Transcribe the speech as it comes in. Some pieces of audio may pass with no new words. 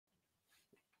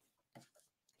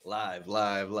Live,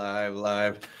 live, live,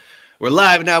 live. We're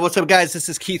live now. What's up, guys? This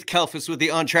is Keith Kalfas with the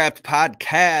Untrapped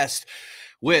Podcast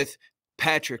with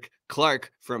Patrick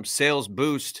Clark from Sales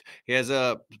Boost. He has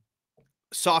a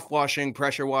soft washing,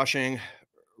 pressure washing,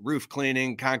 roof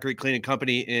cleaning, concrete cleaning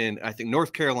company in, I think,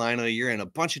 North Carolina. You're in a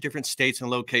bunch of different states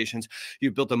and locations.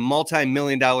 You've built a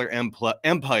multi-million-dollar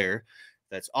empire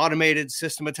that's automated,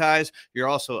 systematized. You're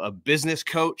also a business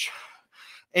coach,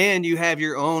 and you have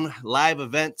your own live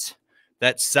event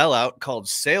that sell out called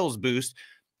Sales Boost,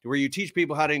 where you teach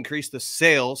people how to increase the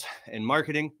sales and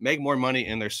marketing, make more money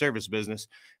in their service business.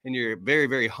 And you're very,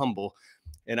 very humble.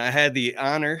 And I had the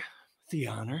honor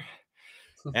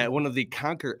at one of the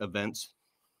Conquer events.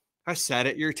 I sat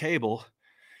at your table.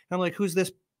 And I'm like, who's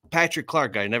this Patrick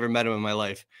Clark guy? I never met him in my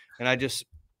life. And I just,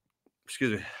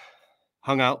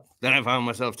 hung out. Then I found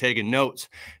myself taking notes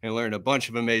and learned a bunch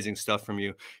of amazing stuff from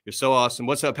you. You're so awesome.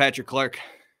 What's up, Patrick Clark?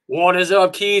 What is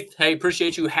up, Keith? Hey,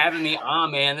 appreciate you having me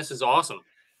on, man. This is awesome.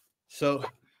 So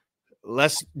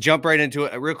let's jump right into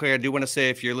it. Real quick, I do want to say,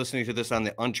 if you're listening to this on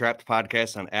the Untrapped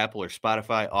Podcast on Apple or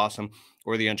Spotify, awesome,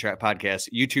 or the Untrapped Podcast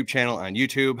YouTube channel on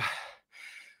YouTube.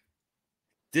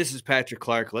 This is Patrick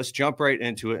Clark. Let's jump right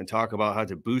into it and talk about how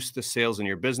to boost the sales in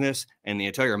your business and the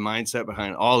entire mindset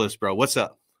behind all this, bro. What's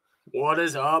up? What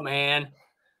is up, man?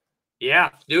 Yeah,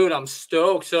 dude, I'm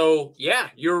stoked. So, yeah,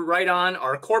 you're right on.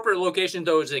 Our corporate location,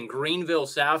 though, is in Greenville,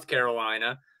 South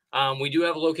Carolina. We do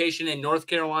have a location in North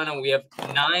Carolina. We have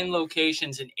 9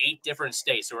 locations in 8 different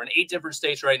states. So we're in 8 different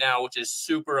states right now, which is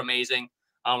super amazing.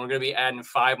 We're going to be adding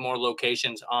 5 more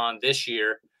locations on this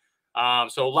year.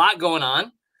 So a lot going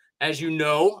on. As you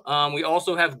know, we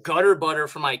also have Gutter Butter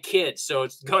for my kids. So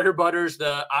it's Gutter Butter's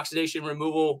the oxidation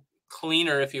removal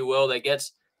cleaner, if you will, that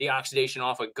gets the oxidation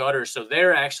off of gutters. So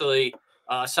they're actually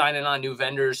signing on new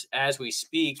vendors as we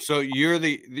speak. So you're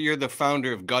the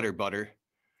founder of Gutter Butter.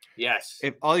 Yes.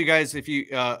 If all you guys, if you,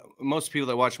 most people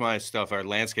that watch my stuff are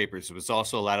landscapers. There's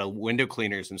also a lot of window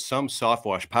cleaners and some soft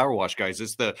wash, power wash guys.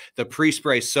 It's the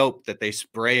pre-spray soap that they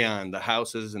spray on the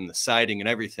houses and the siding and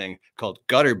everything called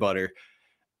Gutter Butter.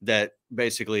 That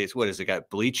basically is, what is it, got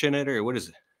bleach in it, or what is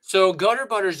it? So Gutter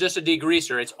Butter is just a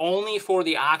degreaser. It's only for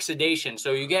the oxidation.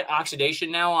 So you get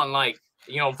oxidation now on, like,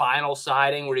 vinyl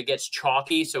siding where it gets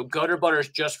chalky. So Gutter Butter is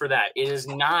just for that. It is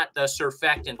not the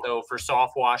surfactant, though, for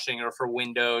soft washing or for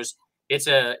windows.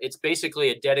 It's basically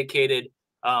a dedicated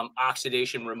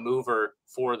oxidation remover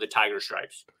for the tiger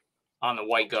stripes on the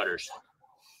white gutters.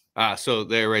 So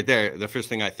there, right there, the first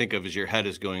thing I think of is your head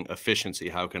is going efficiency.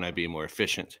 How can I be more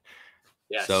efficient?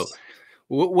 Yes. So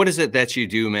what is it that you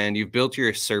do, man? You've built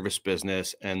your service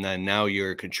business, and then now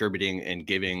you're contributing and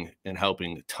giving and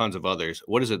helping tons of others.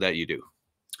 What is it that you do?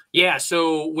 Yeah,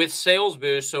 so with Sales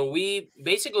Boost, so we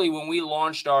basically, when we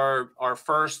launched our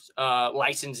first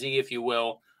licensee, if you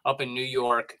will, up in New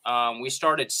York, we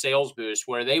started Sales Boost,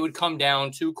 where they would come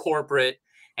down to corporate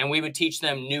and we would teach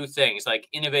them new things like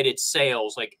innovative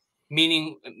sales, like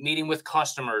meeting with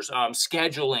customers,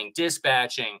 scheduling,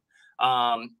 dispatching,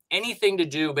 anything to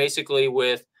do basically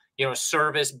with,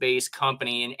 service-based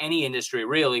company in any industry,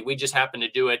 really. We just happen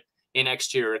to do it in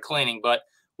exterior cleaning, but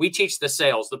we teach the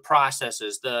sales, the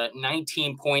processes, the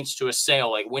 19 points to a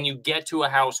sale. Like, when you get to a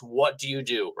house, what do you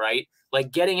do, right?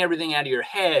 Like, getting everything out of your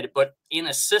head, but in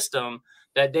a system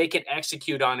that they can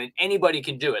execute on, and anybody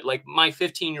can do it. Like, my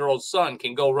 15-year-old son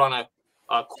can go run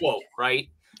a quote, right?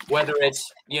 Whether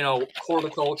it's,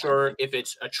 horticulture, if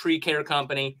it's a tree care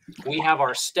company, we have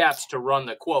our steps to run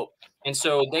the quote. And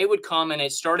so they would come, and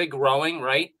it started growing,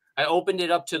 right? I opened it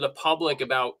up to the public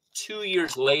about 2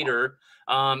 years later.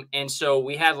 And so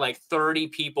we had like 30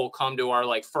 people come to our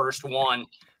first one.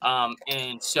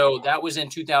 And so that was in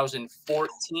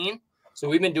 2014. So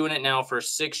we've been doing it now for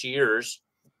 6 years,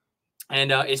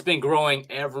 and it's been growing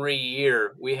every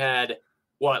year. We had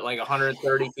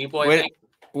 130 people, I think.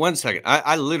 1 second.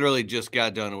 I literally just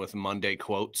got done with Monday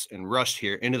quotes and rushed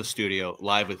here into the studio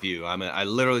live with you. I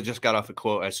literally just got off a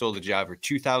quote. I sold a job for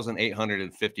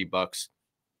 $2,850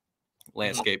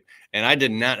 landscape, and I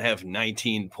did not have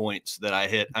 19 points that I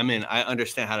hit. I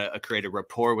understand how to create a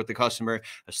rapport with the customer,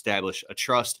 establish a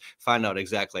trust, find out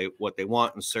exactly what they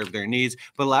want and serve their needs.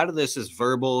 But a lot of this is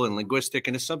verbal and linguistic,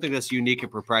 and it's something that's unique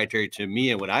and proprietary to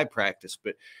me and what I practice.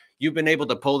 But you've been able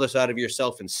to pull this out of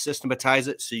yourself and systematize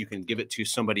it so you can give it to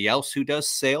somebody else who does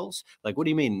sales. Like, what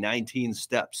do you mean 19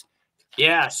 steps?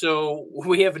 Yeah, so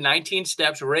we have 19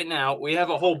 steps written out. We have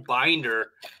a whole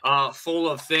binder full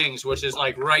of things, which is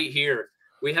like right here.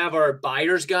 We have our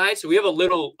buyer's guide. So we have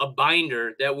a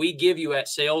binder that we give you at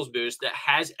Sales Boost that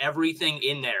has everything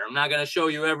in there. I'm not going to show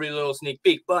you every little sneak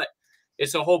peek, but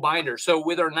it's a whole binder. So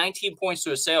with our 19 points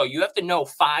to a sale, you have to know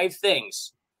 5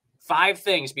 things 5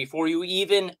 things before you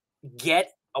even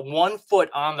get a 1 foot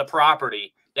on the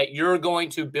property that you're going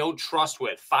to build trust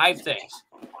with. 5 things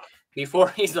before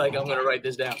he's like, I'm going to write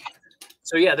this down.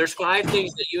 So yeah, there's 5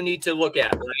 things that you need to look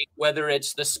at, right? Whether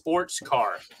it's the sports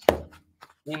car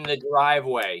in the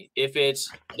driveway, if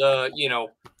it's the,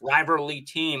 rivalry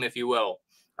team, if you will,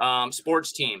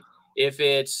 sports team, if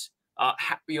it's,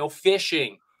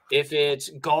 fishing, if it's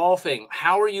golfing,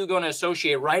 how are you going to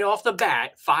associate right off the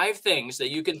bat 5 things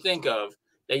that you can think of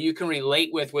that you can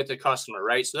relate with the customer,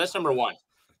 right? So that's number 1.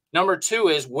 Number 2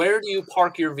 is, where do you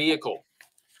park your vehicle?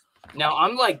 Now,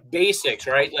 I'm like basics,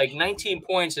 right? Like 19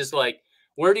 points is like,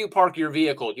 where do you park your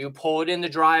vehicle? Do you pull it in the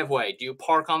driveway? Do you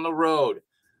park on the road?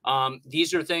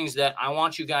 These are things that I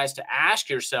want you guys to ask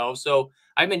yourselves. So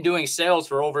I've been doing sales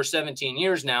for over 17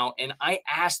 years now, and I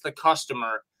ask the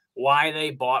customer why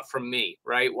they bought from me,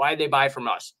 right? Why they buy from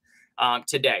us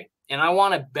today. And I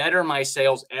want to better my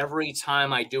sales every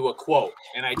time I do a quote.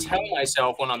 And I tell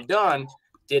myself when I'm done,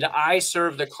 did I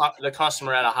serve the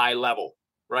customer at a high level,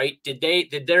 right? Did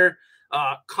their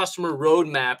customer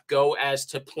roadmap go as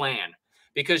to plan?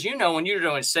 Because, when you're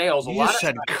doing sales, you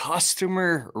said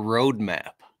customer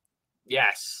roadmap.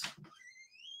 Yes.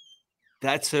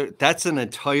 That's an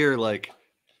entire, like,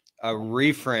 a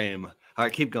reframe. All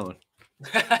right, keep going.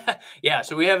 Yeah.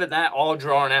 So we have that all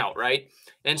drawn out, right?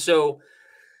 And so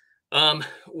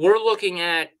we're looking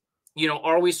at,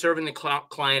 are we serving the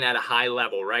client at a high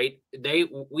level, right?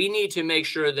 We need to make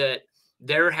sure that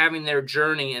they're having their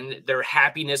journey and their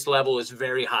happiness level is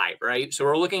very high, right? So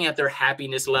we're looking at their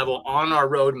happiness level on our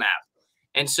roadmap.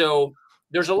 And so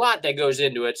there's a lot that goes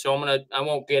into it. So I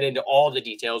won't get into all the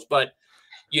details, but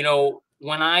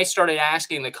when I started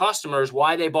asking the customers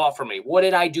why they bought from me, what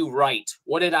did I do right?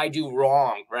 What did I do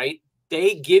wrong? Right?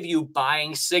 They give you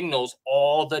buying signals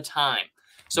all the time.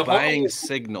 So buying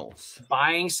signals,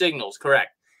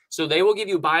 correct. So they will give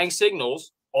you buying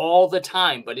signals all the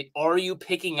time, but are you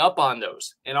picking up on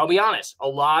those? And I'll be honest, a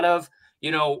lot of,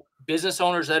 business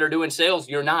owners that are doing sales,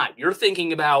 you're not. You're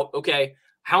thinking about, okay,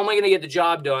 how am I going to get the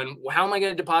job done? How am I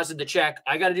going to deposit the check?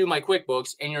 I got to do my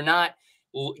QuickBooks, and you're not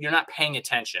paying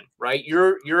attention, right?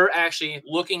 You're actually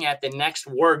looking at the next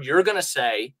word you're going to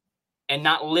say and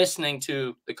not listening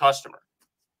to the customer.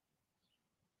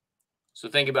 So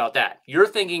think about that. You're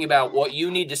thinking about what you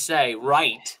need to say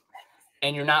right,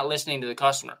 and you're not listening to the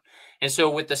customer. And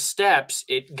so with the steps,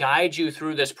 it guides you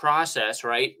through this process,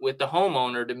 right, with the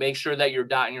homeowner to make sure that you're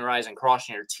dotting your I's and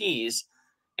crossing your T's.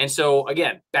 And so,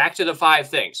 again, back to the 5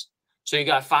 things. So you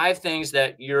got 5 things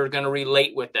that you're going to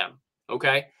relate with them,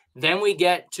 okay? Then we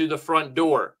get to the front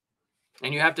door,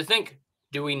 and you have to think,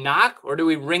 do we knock or do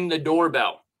we ring the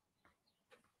doorbell?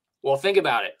 Well, think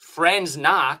about it. Friends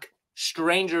knock,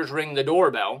 strangers ring the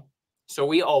doorbell, so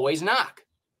we always knock.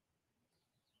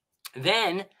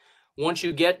 Then, once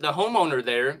you get the homeowner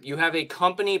there, you have a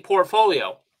company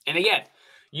portfolio. And again,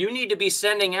 you need to be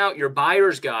sending out your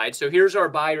buyer's guide. So here's our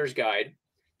buyer's guide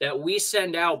that we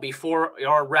send out before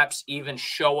our reps even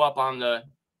show up on the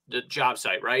job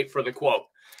site, right, for the quote.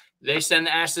 They send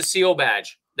the Ask the Seal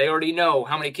badge. They already know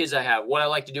how many kids I have, what I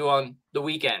like to do on the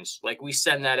weekends. Like, we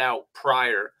send that out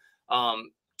prior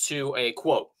to a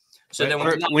quote. So then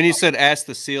when you said Ask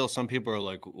the Seal, some people are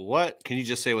like, what? Can you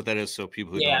just say what that is so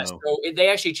people who don't know? So they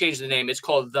actually changed the name. It's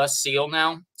called The Seal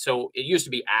now. So it used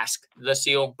to be Ask the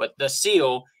Seal, but The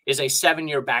Seal is a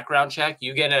 7-year background check.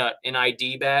 You get an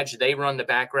ID badge. They run the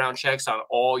background checks on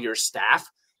all your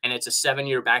staff, and it's a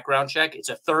 7-year background check. It's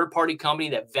a third-party company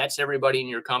that vets everybody in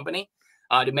your company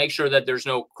to make sure that there's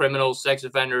no criminals, sex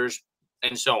offenders,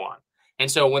 and so on. And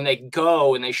so when they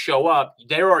go and they show up,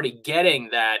 they're already getting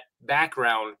that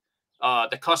background.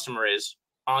 The customer is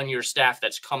on your staff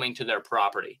that's coming to their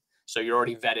property. So you're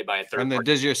already vetted by a third party.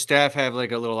 Does your staff have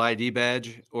like a little ID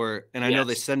badge? I know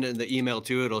they send it in the email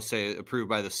too. It'll say approved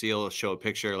by the Seal. It'll show a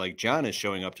picture like John is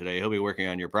showing up today. He'll be working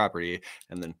on your property.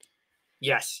 And then.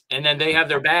 Yes. And then they have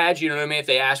their badge. You know what I mean? If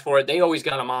they ask for it, they always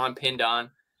got them on, pinned on.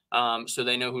 So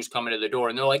they know who's coming to the door.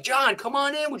 And they're like, John, come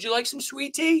on in. Would you like some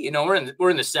sweet tea? We're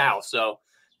in the South. So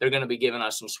they're going to be giving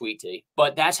us some sweet tea.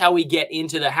 But that's how we get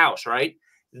into the house, right?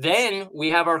 Then we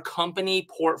have our company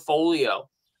portfolio.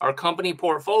 Our company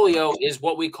portfolio is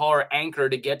what we call our anchor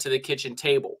to get to the kitchen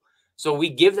table. So we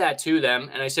give that to them.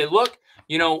 And I say, look,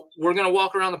 we're going to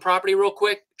walk around the property real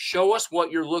quick. Show us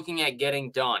what you're looking at getting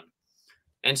done.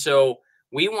 And so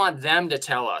we want them to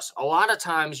tell us. A lot of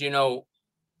times,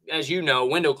 as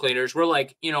window cleaners, we're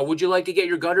like, would you like to get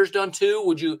your gutters done too?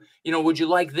 Would you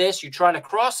like this? You try to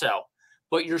cross sell.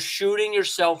 But you're shooting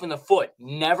yourself in the foot.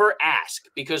 Never ask,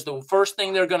 because the first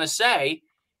thing they're going to say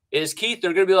is, Keith,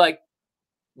 they're going to be like,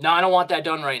 no, I don't want that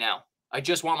done right now. I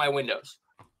just want my windows.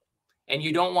 And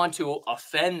you don't want to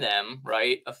offend them,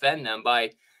 right? Offend them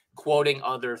by quoting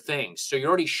other things. So you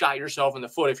already shot yourself in the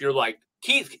foot if you're like,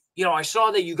 Keith, you know, I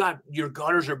saw that you got your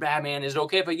gutters are bad, man. Is it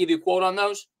okay if I give you a quote on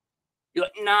those? You're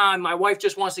like, nah, my wife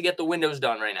just wants to get the windows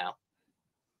done right now.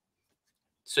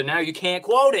 So now you can't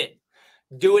quote it.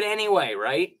 Do it anyway,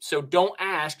 right? So don't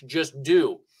ask, just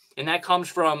do. And that comes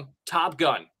from Top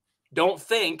Gun. Don't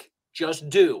think, just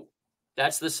do.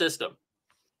 That's the system.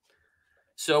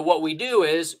 So what we do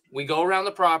is we go around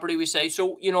the property. We say,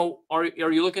 so, you know, are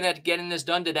you looking at getting this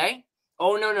done today?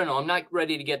 Oh, no. I'm not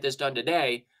ready to get this done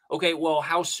today. Okay, well,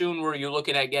 how soon were you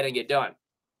looking at getting it done?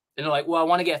 And they're like, well, I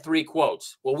want to get 3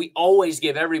 quotes. Well, we always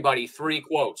give everybody 3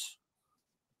 quotes.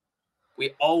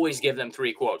 We always give them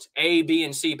 3 quotes. A, B,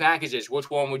 and C packages. Which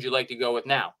one would you like to go with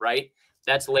now, right?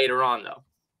 That's later on, though.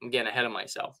 I'm getting ahead of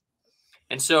myself.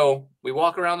 And so we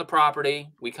walk around the property.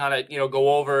 We kind of, you know,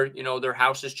 go over, you know, their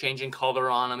house is changing color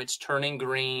on them. It's turning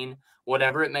green,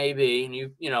 whatever it may be. And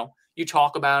you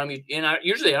talk about them.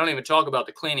 Usually I don't even talk about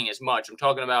the cleaning as much. I'm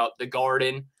talking about the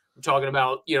garden. I'm talking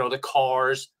about, you know, the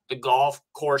cars, the golf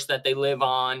course that they live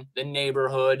on, the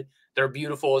neighborhood, their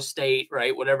beautiful estate,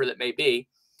 right? Whatever that may be.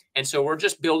 And so we're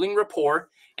just building rapport.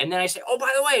 And then I say, oh,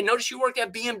 by the way, I noticed you worked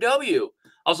at BMW.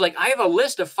 I was like, I have a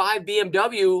list of 5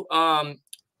 BMW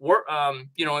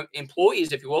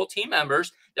employees, if you will, team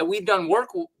members that we've done work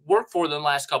for the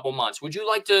last couple months. Would you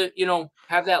like to, you know,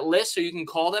 have that list so you can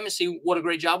call them and see what a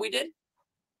great job we did?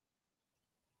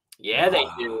 Yeah, they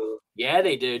do. Yeah,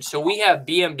 they did. So we have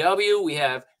BMW, we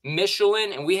have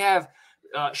Michelin, and we have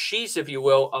sheets, if you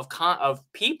will,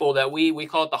 of people that we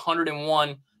call it the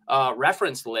 101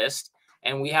 reference list,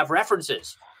 and we have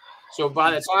references. So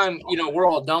by the time, you know, we're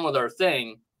all done with our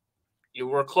thing,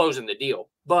 we're closing the deal.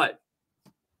 But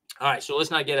all right, so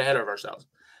let's not get ahead of ourselves.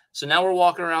 So now we're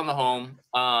walking around the home.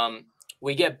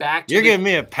 We get back to You're giving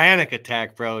me a panic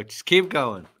attack, bro. Just keep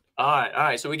going. All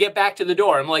right. So we get back to the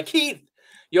door. I'm like, Keith,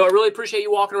 yo, I really appreciate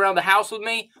you walking around the house with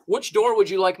me. Which door would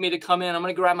you like me to come in? I'm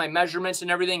going to grab my measurements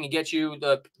and everything and get you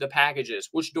the packages.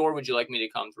 Which door would you like me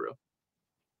to come through?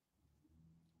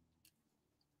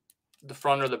 The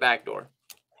front or the back door?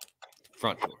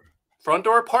 Front door. Front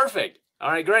door? Perfect. All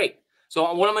right, great. So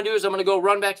what I'm going to do is I'm going to go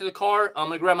run back to the car. I'm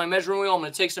going to grab my measuring wheel. I'm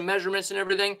going to take some measurements and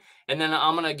everything. And then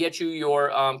I'm going to get you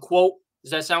your quote.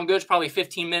 Does that sound good? It's probably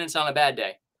 15 minutes on a bad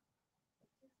day.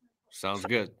 Sounds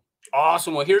good.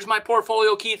 Awesome. Well, here's my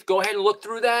portfolio, Keith. Go ahead and look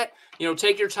through that. You know,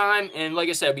 take your time. And like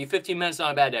I said, it'll be 15 minutes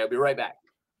on a bad day. I'll be right back.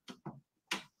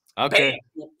 Okay.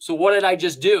 Bam. So what did I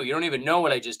just do? You don't even know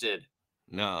what I just did.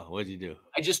 No, what did you do?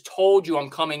 I just told you I'm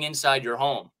coming inside your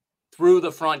home through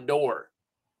the front door.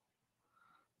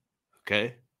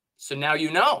 Okay. So now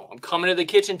you know I'm coming to the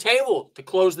kitchen table to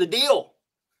close the deal.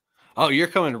 Oh, you're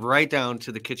coming right down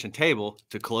to the kitchen table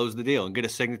to close the deal and get a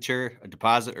signature, a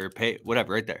deposit, or pay,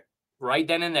 whatever, right there. Right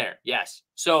then and there. Yes.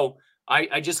 So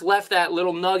I just left that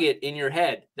little nugget in your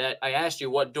head that I asked you,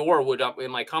 what door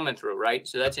am I coming through, right?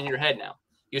 So that's in your head now.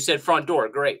 You said front door.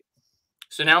 Great.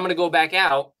 So now I'm going to go back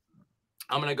out.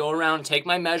 I'm going to go around, take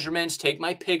my measurements, take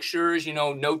my pictures, you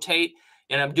know, notate,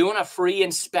 and I'm doing a free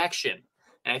inspection.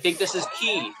 And I think this is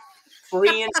key.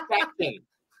 Free inspection.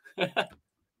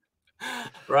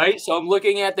 Right? So I'm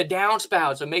looking at the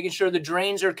downspouts. I'm making sure the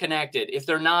drains are connected. If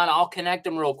they're not, I'll connect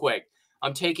them real quick.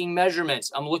 I'm taking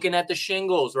measurements. I'm looking at the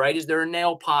shingles, right? Is there a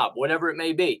nail pop? Whatever it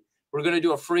may be. We're going to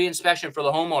do a free inspection for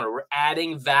the homeowner. We're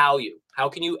adding value. How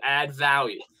can you add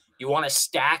value? You want to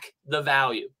stack the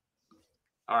value.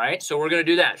 All right? So we're going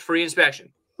to do that. Free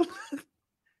inspection.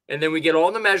 And then we get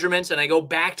all the measurements, and I go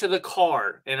back to the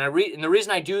car. And and the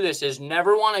reason I do this is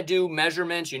never want to do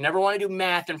measurements. You never want to do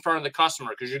math in front of the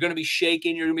customer because you're going to be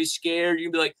shaking. You're going to be scared.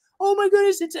 You're going to be like, oh, my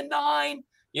goodness, it's a 9.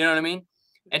 You know what I mean?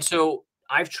 And so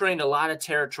I've trained a lot of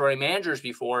territory managers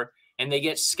before, and they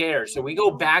get scared. So we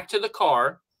go back to the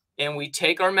car, and we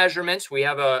take our measurements. We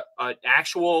have an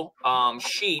actual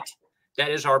sheet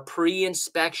that is our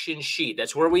pre-inspection sheet.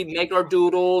 That's where we make our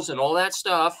doodles and all that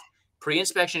stuff.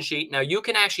 Pre-inspection sheet. Now you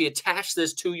can actually attach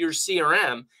this to your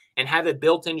CRM and have it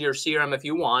built into your CRM if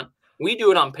you want. We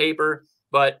do it on paper,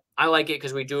 but I like it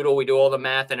because we doodle, we do all the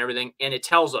math and everything. And it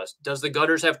tells us, does the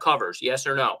gutters have covers? Yes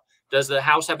or no? Does the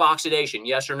house have oxidation?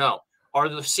 Yes or no? Are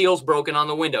the seals broken on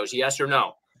the windows? Yes or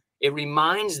no? It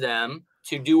reminds them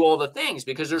to do all the things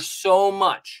because there's so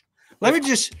much.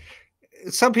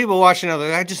 Some people watching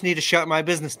other, I just need to shut my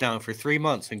business down for 3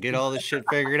 months and get all this shit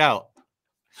figured out.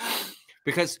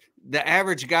 Because the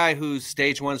average guy who's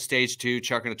stage 1, stage 2,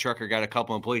 chucking a trucker, got a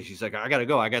couple employees. He's like, I got to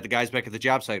go. I got the guys back at the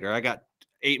job site, or I got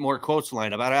 8 more quotes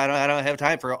lined up. I don't have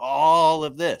time for all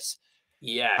of this.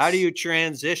 Yes. How do you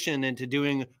transition into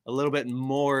doing a little bit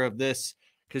more of this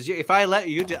Because if I let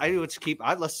you, I would keep.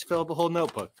 Let's fill up a whole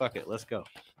notebook. Fuck it, let's go.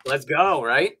 Let's go,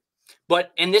 right?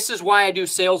 And this is why I do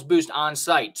Sales Boost on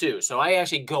site too. So I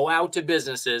actually go out to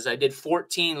businesses. I did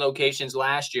 14 locations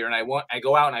last year, and I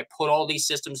go out and I put all these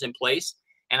systems in place,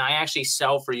 and I actually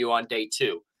sell for you on day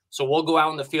 2. So we'll go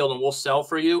out in the field and we'll sell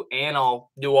for you, and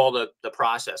I'll do all the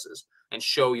processes and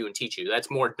show you and teach you.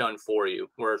 That's more done for you,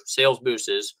 where Sales Boost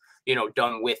is,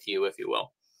 done with you, if you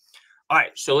will. All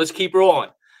right, so let's keep rolling.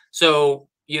 So,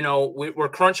 we're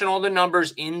crunching all the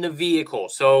numbers in the vehicle.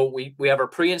 So we have our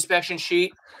pre-inspection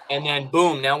sheet, and then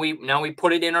boom, now we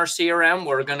put it in our CRM.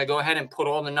 We're going to go ahead and put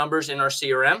all the numbers in our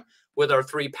CRM with our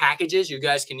 3 packages. You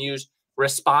guys can use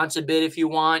Responsibid if you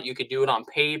want. You could do it on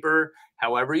paper,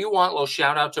 however you want. A little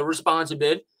shout out to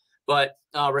Responsibid. But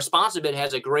Responsibid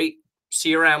has a great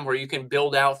CRM where you can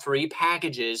build out 3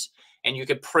 packages, and you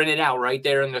can print it out right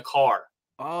there in the car.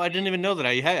 Oh, I didn't even know that.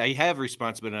 I have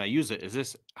Responsibid and I use it.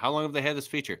 How long have they had this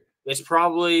feature? It's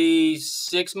probably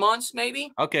 6 months,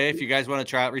 maybe. Okay, if you guys want to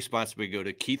try out Responsibid, go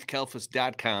to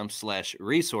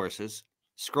keithkalfas.com/resources.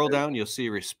 Scroll down, you'll see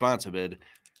Responsibid,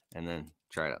 and then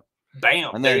try it out.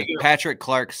 Bam. And then Patrick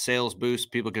Clark Sales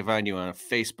Boost. People can find you on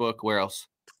Facebook. Where else?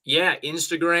 Yeah,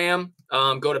 Instagram.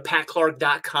 Go to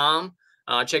patclark.com.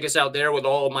 Check us out there with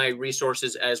all of my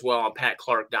resources as well on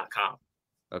patclark.com.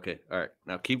 Okay. All right.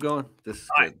 Now keep going. This is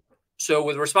all good. Right. So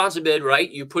with Responsibid, right,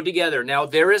 you put together. Now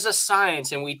there is a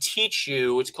science, and we teach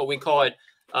you. We call it,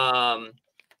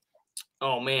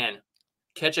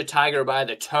 catch a tiger by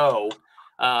the toe.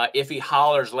 If he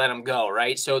hollers, let him go.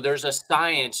 Right. So there's a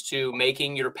science to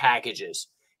making your packages,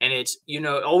 and it's it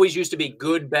always used to be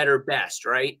good, better, best.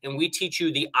 Right. And we teach you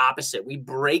the opposite. We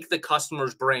break the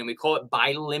customer's brain. We call it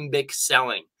bilimbic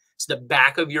selling. It's the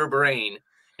back of your brain.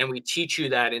 And we teach you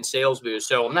that in Sales Boost.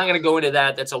 So I'm not going to go into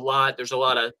that. That's a lot. There's a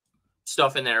lot of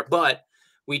stuff in there. But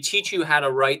we teach you how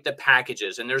to write the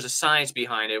packages. And there's a science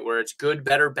behind it where it's good,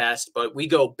 better, best. But we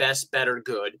go best, better,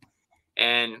 good.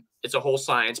 And it's a whole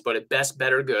science, but it's best,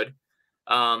 better, good.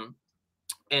 And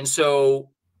so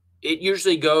it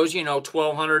usually goes,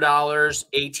 $1,200,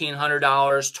 $1,800,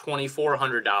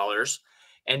 $2,400.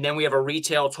 And then we have a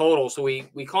retail total. So we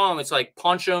call them, it's like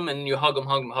punch them and you hug them,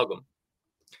 hug them, hug them.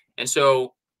 And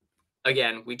so,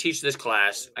 again, we teach this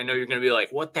class. I know you're going to be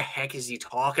like, what the heck is he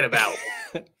talking about?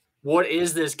 What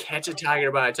is this catch a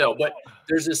tiger by a toe? But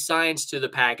there's a science to the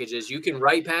packages. You can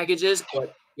write packages,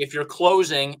 but if you're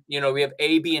closing, we have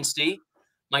A, B, and C.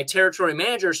 My territory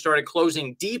manager started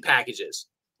closing D packages.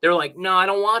 They're like, no, I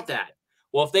don't want that.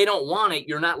 Well, if they don't want it,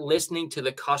 you're not listening to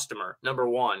the customer, number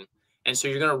one. And so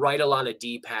you're going to write a lot of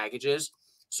D packages.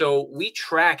 So we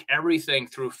track everything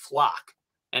through Flock.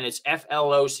 And it's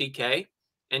FLOCK.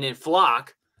 And in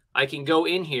Flock, I can go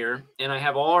in here and I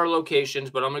have all our locations,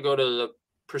 but I'm going to go to the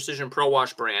Precision Pro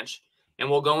Wash branch, and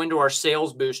we'll go into our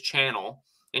Sales Boost channel.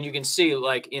 And you can see,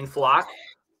 like in Flock,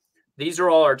 these are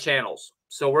all our channels.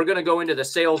 So we're going to go into the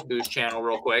Sales Boost channel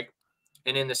real quick.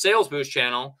 And in the Sales Boost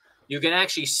channel, you can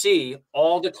actually see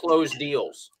all the closed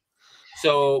deals.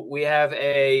 So we have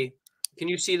can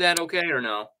you see that okay or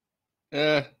no?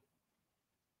 Yeah,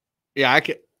 I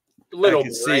can. Little I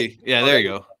can bit, see. right? Yeah, there you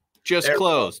go. Just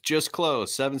closed.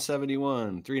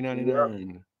 771, 399.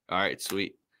 Yep. All right,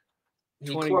 sweet.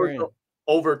 20 grand.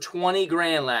 Over 20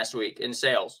 grand last week in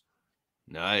sales.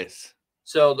 Nice.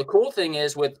 So the cool thing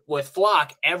is with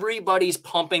Flock, everybody's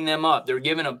pumping them up. They're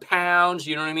giving them pounds,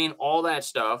 you know what I mean? All that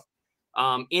stuff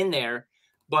in there.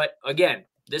 But again,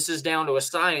 this is down to a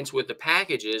science with the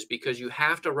packages because you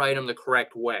have to write them the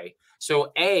correct way.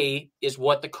 So A is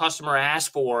what the customer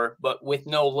asked for, but with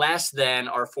no less than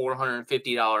our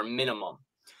 $450 minimum.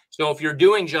 So if you're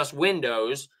doing just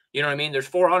windows, you know what I mean? There's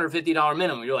 $450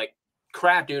 minimum. You're like,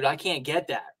 crap, dude, I can't get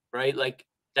that, right? Like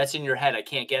that's in your head. I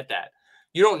can't get that.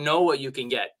 You don't know what you can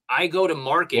get. I go to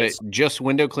markets. Wait, just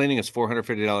window cleaning is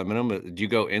 $450 minimum. Do you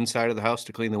go inside of the house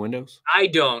to clean the windows? I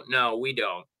don't. No, we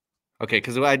don't. Okay,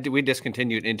 because we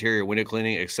discontinued interior window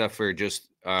cleaning except for just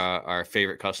our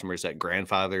favorite customers that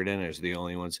grandfathered in as the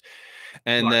only ones.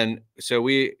 And then, so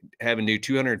we have a new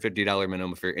 $250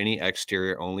 minimum for any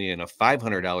exterior only and a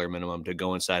 $500 minimum to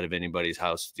go inside of anybody's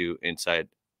house to do inside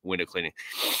window cleaning.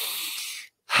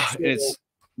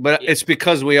 It's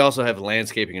because we also have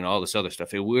landscaping and all this other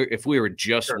stuff. If we were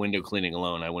just window cleaning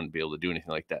alone, I wouldn't be able to do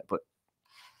anything like that.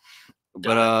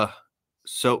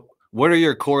 So what are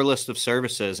your core list of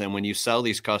services? And when you sell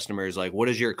these customers, like what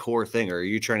is your core thing? Or are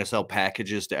you trying to sell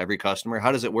packages to every customer?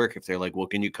 How does it work if they're like, well,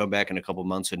 can you come back in a couple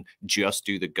months and just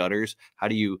do the gutters? How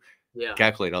do you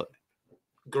calculate all?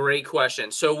 Great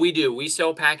question. So we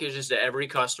sell packages to every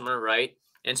customer, right?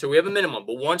 And so we have a minimum,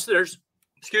 but once they're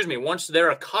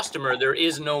a customer, there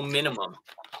is no minimum.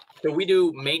 So we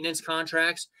do maintenance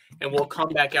contracts, and we'll come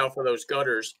back out for those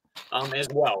gutters as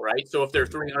well, right? So if they're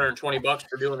 $320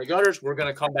 for doing the gutters, we're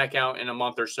going to come back out in a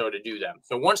month or so to do them.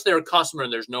 So once they're a customer,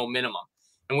 there's no minimum,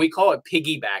 and we call it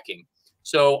piggybacking.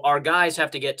 So our guys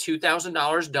have to get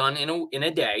 $2,000 done in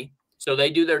a day. So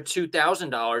they do their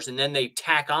 $2,000, and then they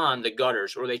tack on the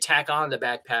gutters, or they tack on the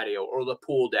back patio or the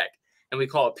pool deck, and we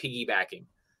call it piggybacking.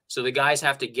 So the guys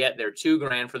have to get their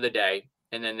 $2,000 for the day,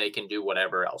 and then they can do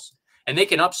whatever else. And they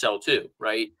can upsell too,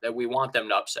 right? That we want them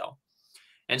to upsell.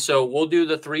 And so we'll do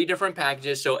the 3 different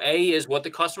packages. So A is what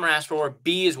the customer asked for.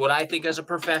 B is what I think as a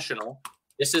professional.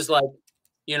 This is like,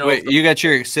 you know. Wait, you got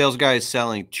your sales guys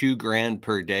selling $2,000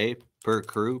 per day, per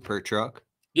crew, per truck?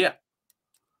 Yeah.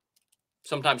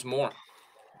 Sometimes more.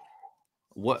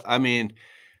 What, I mean,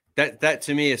 that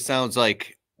to me, it sounds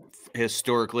like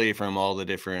historically from all the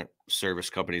different service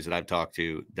companies that I've talked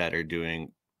to that are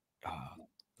doing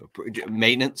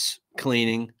maintenance,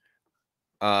 cleaning,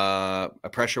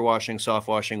 pressure washing, soft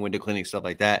washing, window cleaning, stuff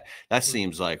like that. That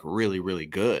seems like really, really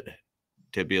good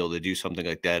to be able to do something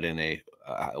like that in a,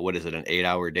 what is it, an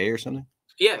 8-hour day or something?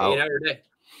 Yeah, 8-hour day.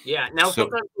 Yeah. Now, So-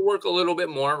 sometimes we work a little bit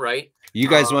more, right? You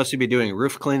guys must be doing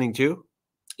roof cleaning too?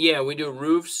 Yeah, we do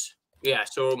roofs. Yeah,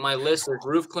 so my list is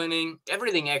roof cleaning,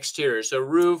 everything exterior. So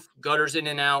roof, gutters in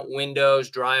and out, windows,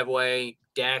 driveway,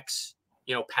 decks,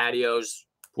 you know, patios.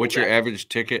 What's your average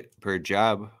ticket per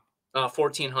job?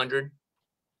 1,400.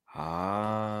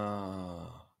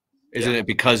 Ah. Isn't it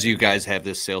because you guys have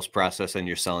this sales process and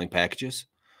you're selling packages?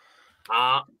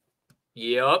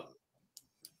 Yep.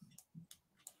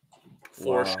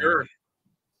 For Wow. sure.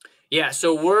 Yeah,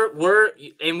 so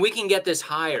and we can get this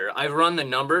higher. I've run the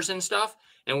numbers and stuff,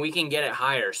 and we can get it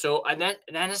higher. So that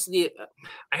is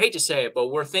I hate to say it, but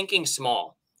we're thinking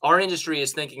small. Our industry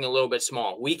is thinking a little bit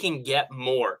small. We can get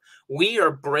more. We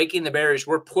are breaking the barriers.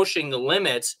 We're pushing the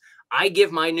limits. I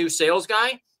give my new sales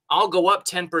guy, I'll go up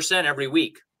 10% every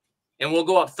week, and we'll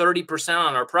go up 30%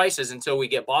 on our prices until we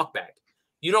get balk back.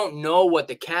 You don't know what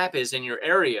the cap is in your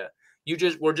area.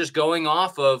 We're just going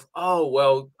off of, oh,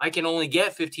 well, I can only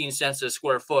get 15 cents a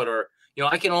square foot, or, you know,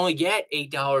 I can only get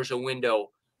 $8 a window,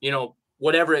 you know,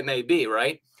 whatever it may be,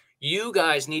 right? You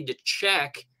guys need to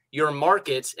check your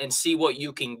markets and see what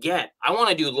you can get. I want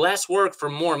to do less work for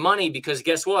more money, because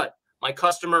guess what? My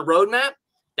customer roadmap,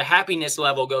 the happiness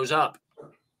level goes up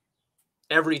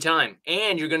every time.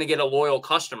 And you're going to get a loyal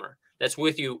customer that's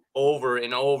with you over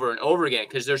and over and over again,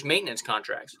 because there's maintenance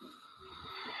contracts.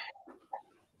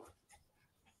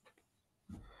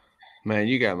 Man,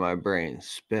 you got my brain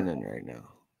spinning right now.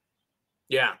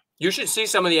 Yeah. You should see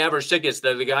some of the average tickets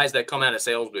that the guys that come out of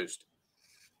Sales Boost.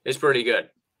 It's pretty good.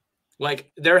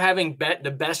 Like, they're having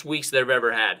the best weeks they've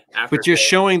ever had. But you're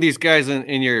showing these guys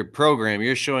in your program,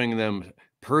 you're showing them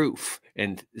proof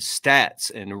and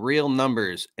stats and real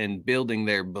numbers and building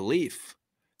their belief.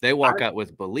 They walk out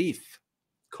with belief.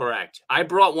 Correct. I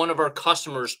brought one of our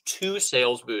customers to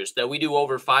Sales Boost that we do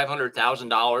over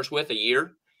 $500,000 with a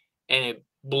year, and it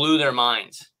blew their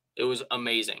minds. It was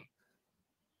amazing.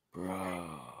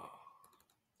 Bro.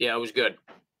 Yeah, it was good.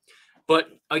 But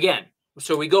again,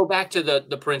 so we go back to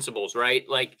the principles, right?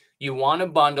 Like, you want to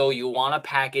bundle, you want a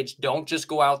package. Don't just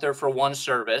go out there for one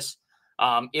service.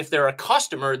 If they're a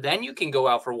customer, then you can go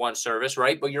out for one service,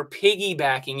 right? But you're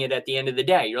piggybacking it at the end of the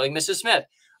day. You're like, Mrs. Smith,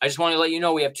 I just want to let you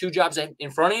know we have 2 jobs in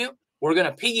front of you. We're going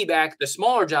to piggyback the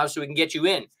smaller jobs so we can get you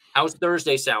in. How's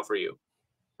Thursday sound for you?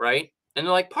 Right? And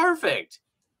they're like, perfect.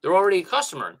 They're already a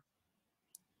customer.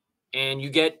 And you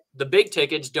get the big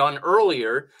tickets done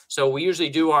earlier. So we usually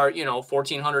do our, you know,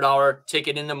 $1,400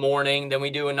 ticket in the morning. Then we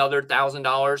do another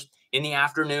 $1,000 in the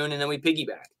afternoon, and then we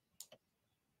piggyback.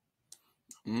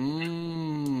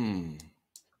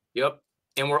 Yep.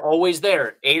 And we're always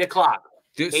there, 8 o'clock.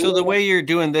 Dude, so the way you're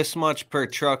doing this much per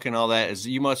truck and all that is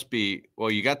you must be,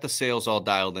 well, you got the sales all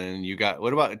dialed in. You got,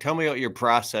 tell me about your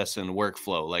process and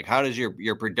workflow. Like, how does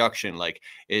your production, like,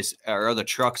 are the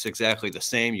trucks exactly the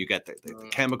same? You got the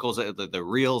chemicals, the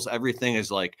reels, everything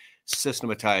is like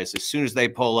systematized. As soon as they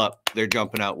pull up, they're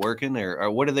jumping out working, or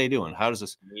what are they doing? How does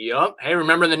this? Yep. Hey,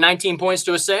 remember the 19 points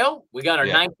to a sale? We got our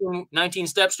 19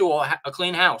 steps to a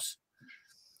clean house.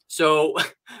 So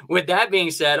with that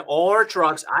being said, all our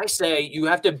trucks, I say you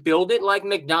have to build it like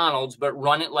McDonald's, but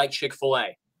run it like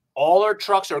Chick-fil-A. All our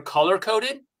trucks are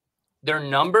color-coded, they're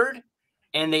numbered,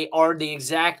 and they are the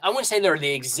exact, I wouldn't say they're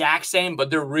the exact same, but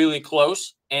they're really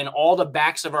close. And all the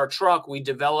backs of our truck, we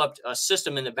developed a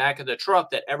system in the back of the truck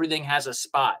that everything has a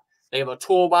spot. They have a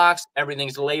toolbox.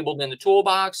 Everything's labeled in the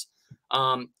toolbox.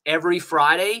 Every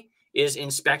Friday is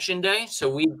inspection day. So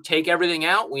we take everything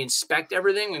out, we inspect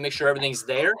everything, we make sure everything's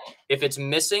there. If it's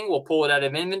missing, we'll pull it out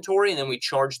of inventory and then we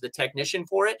charge the technician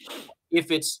for it.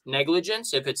 If it's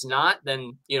negligence, if it's not,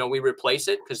 then, you know, we replace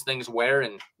it because things wear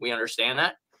and we understand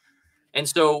that. And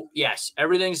so, yes,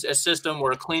 everything's a system.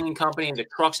 We're a cleaning company. The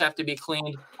trucks have to be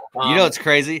cleaned. You know, it's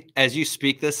crazy. As you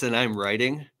speak this and I'm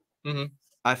writing, Mm-hmm.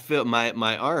 I feel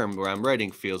my arm where I'm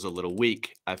writing feels a little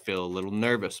weak. I feel a little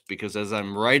nervous because as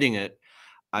I'm writing it,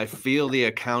 I feel the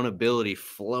accountability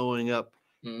flowing up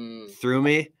through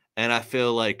me. And I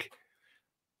feel like,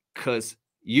 because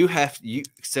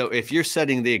so if you're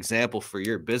setting the example for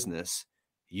your business,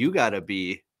 you got to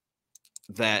be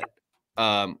that,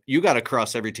 you got to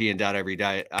cross every T and dot every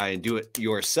I and do it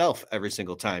yourself every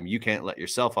single time. You can't let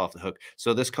yourself off the hook.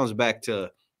 So this comes back to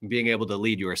being able to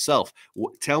lead yourself.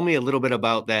 Tell me a little bit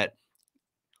about that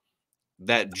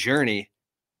journey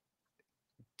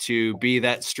to be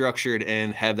that structured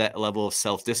and have that level of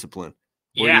self-discipline.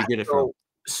 Where do you get it from?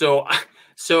 So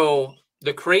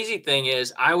the crazy thing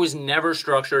is I was never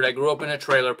structured. I grew up in a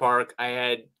trailer park. I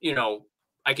had, you know,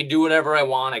 I could do whatever I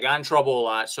want. I got in trouble a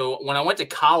lot. So when I went to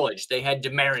college, they had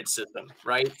demerit system,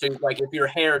 right? So like if your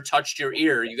hair touched your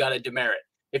ear, you got a demerit.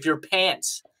 If your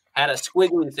pants had a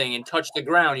squiggly thing and touched the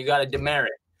ground, you got a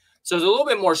demerit. So it's a little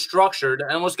bit more structured.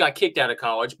 I almost got kicked out of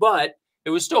college, but it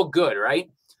was still good, right?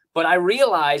 But I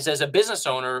realized as a business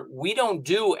owner, we don't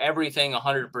do everything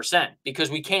 100% because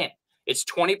we can't. It's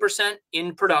 20%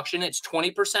 in production. It's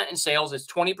 20% in sales. It's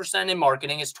 20% in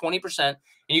marketing. It's 20%. And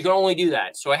you can only do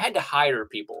that. So I had to hire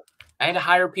people. I had to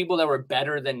hire people that were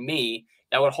better than me,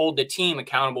 that would hold the team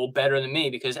accountable better than me.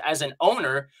 Because as an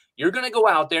owner, you're going to go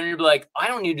out there and you're like, I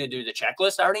don't need to do the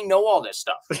checklist. I already know all this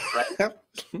stuff, right?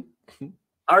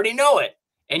 I already know it.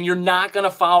 And you're not going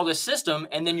to follow the system.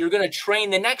 And then you're going to train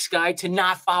the next guy to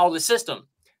not follow the system.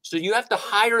 So you have to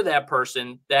hire that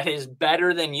person that is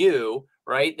better than you,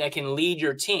 right? That can lead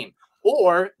your team.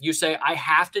 Or you say, I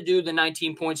have to do the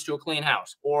 19 points to a clean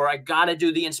house, or I got to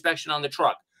do the inspection on the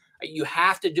truck. You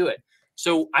have to do it.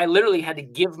 So I literally had to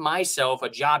give myself a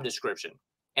job description.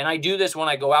 And I do this when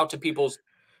I go out to people's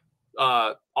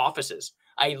offices.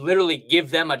 I literally give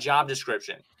them a job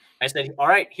description. I said, all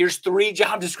right, here's 3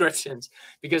 job descriptions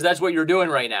because that's what you're doing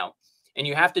right now. And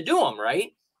you have to do them,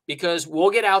 right? Because we'll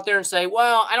get out there and say,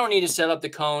 well, I don't need to set up the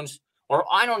cones, or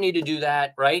I don't need to do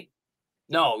that, right?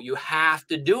 No, you have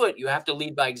to do it. You have to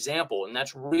lead by example. And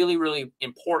that's really, really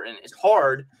important. It's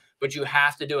hard, but you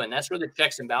have to do it. And that's where the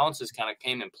checks and balances kind of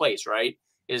came in place, right?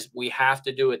 Is we have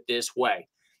to do it this way.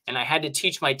 And I had to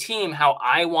teach my team how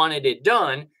I wanted it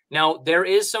done. Now, there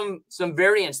is some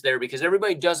variance there because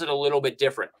everybody does it a little bit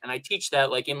different. And I teach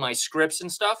that like in my scripts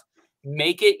and stuff.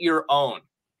 Make it your own,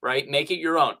 right? Make it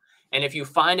your own. And if you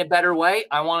find a better way,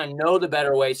 I want to know the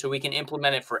better way so we can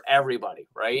implement it for everybody,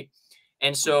 right?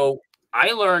 And so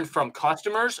I learned from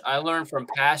customers. I learned from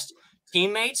past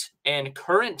teammates and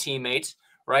current teammates,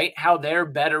 right? How they're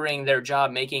bettering their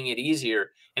job, making it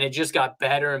easier. And it just got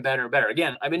better and better and better.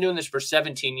 Again, I've been doing this for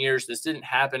 17 years. This didn't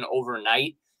happen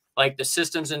overnight. Like the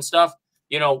systems and stuff,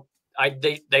 you know,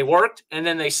 they worked and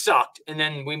then they sucked. And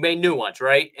then we made new ones,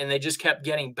 right? And they just kept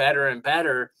getting better and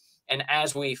better. And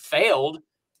as we failed,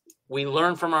 we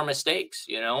learn from our mistakes,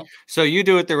 you know? So you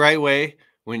do it the right way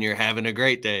when you're having a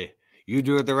great day. You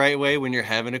do it the right way when you're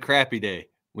having a crappy day.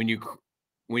 When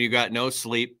you got no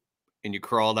sleep and you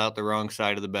crawled out the wrong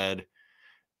side of the bed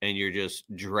and you're just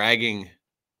dragging,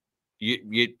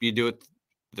 you do it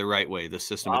the right way, the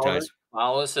systematized.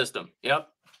 Follow the system. Yep.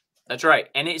 That's right.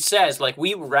 And it says, like,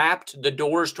 we wrapped the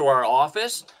doors to our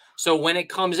office. So when it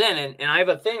comes in, and I have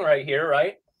a thing right here,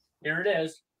 right? Here it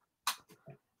is.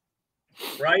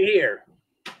 Right here.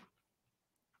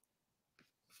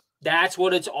 That's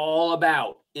what it's all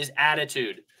about, is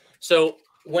attitude. So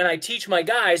when I teach my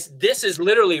guys, this is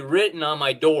literally written on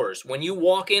my doors. When you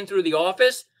walk in through the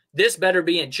office, this better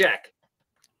be in check,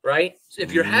 right? So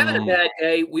if you're having a bad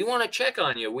day, we want to check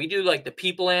on you. We do like the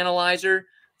people analyzer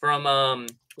from,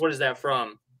 what is that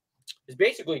from? It's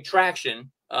basically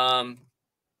Traction,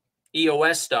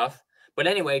 EOS stuff. But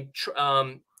anyway,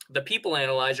 the people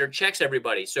analyzer checks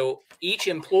everybody. So each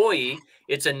employee,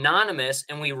 it's anonymous,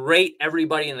 and we rate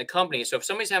everybody in the company. So if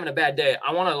somebody's having a bad day,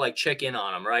 I want to like check in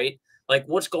on them, right? Like,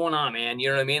 what's going on, man? You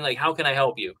know what I mean? Like, how can I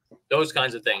help you? Those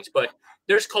kinds of things. But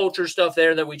there's culture stuff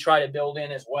there that we try to build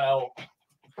in as well.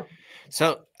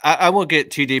 So I won't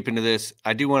get too deep into this.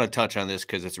 I do want to touch on this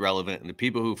because it's relevant. And the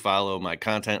people who follow my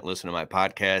content, listen to my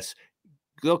podcasts,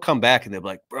 they'll come back and they'll be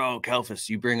like, bro, Kelfus,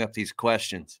 you bring up these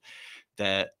questions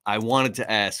that I wanted to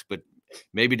ask, but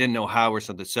maybe didn't know how or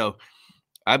something. So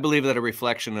I believe that a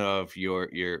reflection of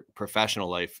your professional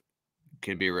life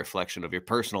can be a reflection of your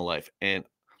personal life. And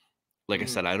like I Mhm.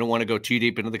 said, I don't want to go too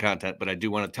deep into the content, but I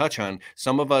do want to touch on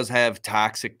some of us have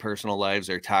toxic personal lives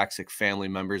or toxic family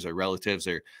members or relatives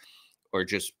or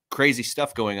just crazy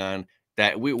stuff going on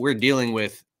that we're dealing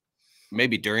with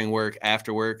maybe during work,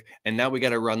 after work, and now we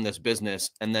got to run this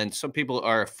business. And then some people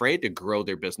are afraid to grow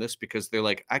their business because they're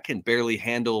like, I can barely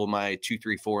handle my 2,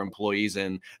 3, 4 employees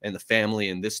and the family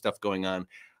and this stuff going on.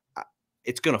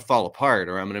 It's going to fall apart,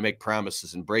 or I'm going to make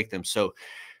promises and break them. So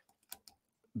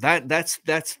that's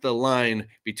the line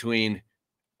between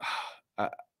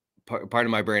part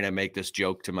of my brain. I make this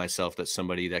joke to myself that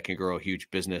somebody that can grow a huge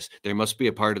business, there must be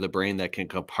a part of the brain that can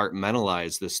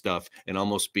compartmentalize this stuff and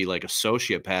almost be like a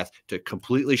sociopath to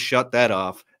completely shut that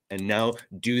off and now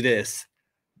do this.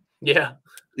 Yeah.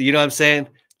 You know what I'm saying?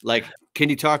 Like, can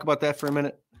you talk about that for a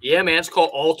minute? Yeah, man, it's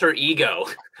called alter ego.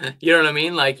 You know what I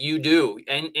mean? Like you do.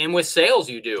 And with sales,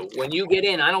 you do. When you get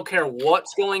in, I don't care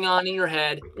what's going on in your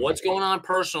head, what's going on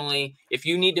personally, if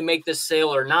you need to make this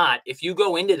sale or not, if you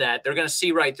go into that, they're going to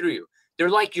see right through you. They're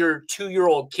like your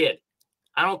 2-year-old kid.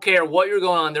 I don't care what you're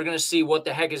going on, they're going to see what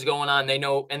the heck is going on. They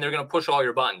know, and they're going to push all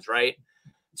your buttons, right?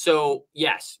 So,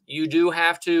 yes, you do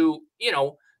have to,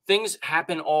 things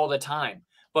happen all the time.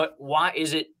 But why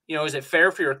is it, is it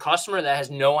fair for your customer that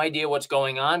has no idea what's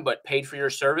going on, but paid for your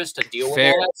service to deal with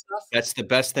Fair. all that stuff? That's the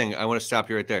best thing. I want to stop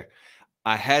you right there.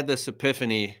 I had this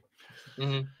epiphany.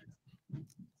 Mhm.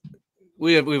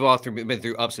 We've all been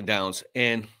through ups and downs,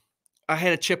 and I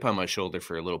had a chip on my shoulder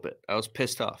for a little bit. I was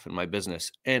pissed off in my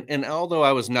business. And although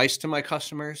I was nice to my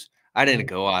customers, I didn't Mhm.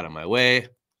 go out of my way.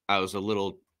 I was a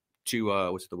little too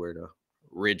what's the word?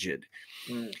 Rigid.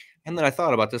 Mm. And then I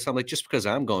thought about this. I'm like, just because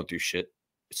I'm going through shit,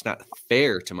 it's not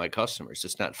fair to my customers.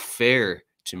 It's not fair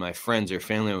to my friends or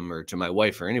family member, to my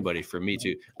wife or anybody for me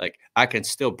to like, I can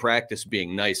still practice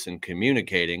being nice and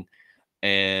communicating.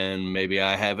 And maybe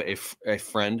I have a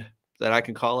friend that I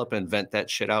can call up and vent that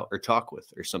shit out or talk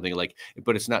with or something like,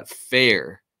 but it's not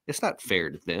fair. It's not fair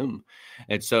to them.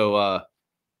 And so,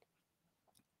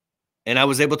 and I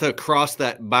was able to cross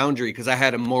that boundary because I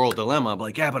had a moral dilemma. I'm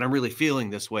like, yeah, but I'm really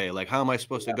feeling this way. Like, how am I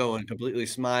supposed to go and completely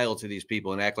smile to these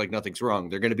people and act like nothing's wrong?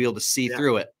 They're going to be able to see Yeah.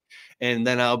 through it. And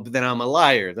then I'm a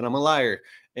liar. Then I'm a liar.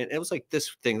 And it was like this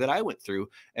thing that I went through.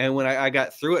 And when I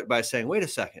got through it by saying, wait a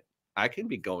second, I can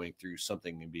be going through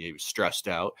something and be stressed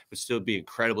out, but still be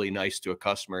incredibly nice to a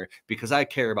customer because I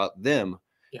care about them,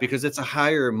 Yeah. because it's a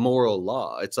higher moral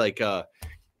law. It's like,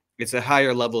 it's a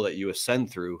higher level that you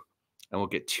ascend through. I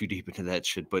won't get too deep into that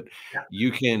shit, but Yeah.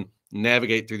 you can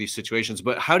navigate through these situations.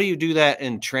 But how do you do that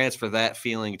and transfer that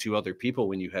feeling to other people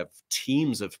when you have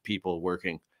teams of people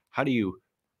working? How do you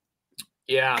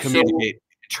Yeah. So, communicate,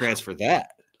 transfer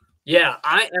that? yeah,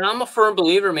 I'm a firm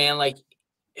believer, man. Like,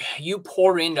 you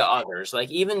pour into others. Like,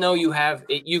 even though you have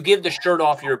it, you give the shirt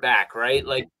off your back, right?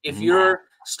 Like, if Mhm. you're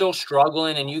still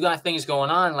struggling and you got things going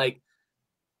on, like,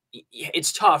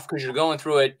 it's tough because you're going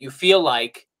through it. You feel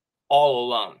like all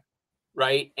alone,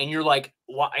 right? And you're like,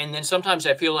 why? And then sometimes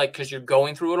I feel like because you're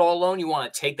going through it all alone, you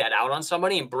want to take that out on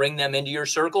somebody and bring them into your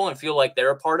circle and feel like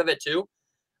they're a part of it too.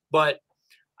 But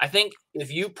I think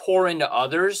if you pour into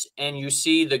others and you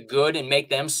see the good and make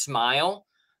them smile,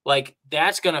 like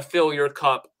that's going to fill your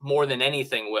cup more than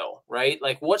anything will, right?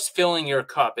 Like what's filling your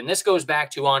cup? And this goes back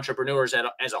to entrepreneurs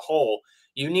as a whole.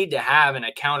 You need to have an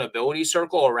accountability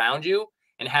circle around you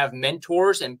and have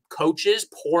mentors and coaches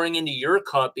pouring into your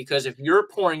cup, because if you're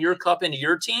pouring your cup into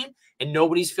your team and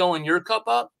nobody's filling your cup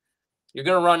up, you're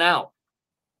going to run out.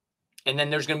 And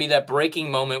then there's going to be that breaking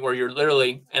moment where you're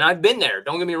literally, and I've been there,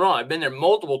 don't get me wrong, I've been there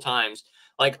multiple times.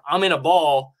 Like I'm in a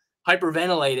ball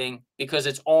hyperventilating because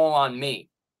it's all on me,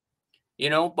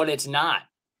 but it's not.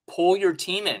 Pull your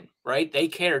team in, right? They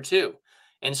care too.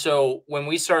 And so when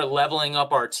we started leveling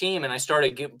up our team and I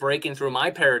started breaking through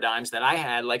my paradigms that I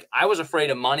had, like I was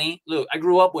afraid of money. Look, I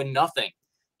grew up with nothing,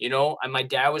 and my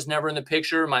dad was never in the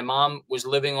picture. My mom was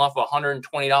living off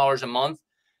 $120 a month.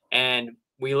 And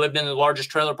we lived in the largest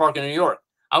trailer park in New York.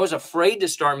 I was afraid to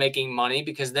start making money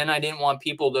because then I didn't want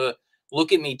people to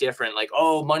look at me different, like,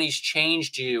 oh, money's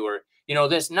changed you, or,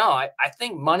 this. No, I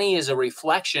think money is a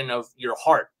reflection of your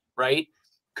heart, right?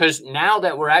 Because now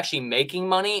that we're actually making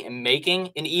money and making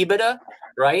an EBITDA,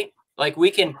 right? Like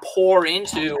we can pour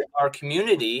into our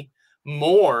community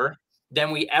more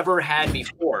than we ever had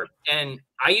before. And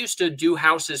I used to do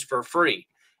houses for free.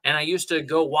 And I used to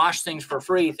go wash things for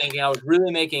free, thinking I was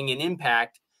really making an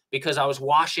impact because I was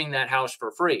washing that house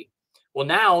for free. Well,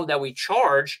 now that we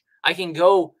charge, I can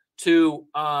go to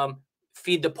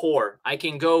feed the poor. I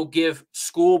can go give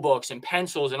school books and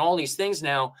pencils and all these things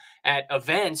now at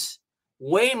events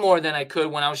way more than I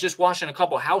could when I was just washing a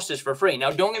couple houses for free.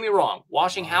 Now, don't get me wrong.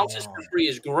 Washing houses for free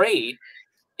is great.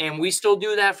 And we still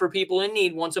do that for people in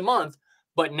need once a month.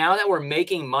 But now that we're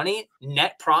making money,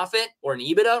 net profit or an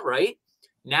EBITDA, right?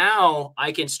 Now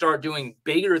I can start doing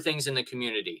bigger things in the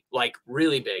community, like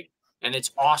really big. And it's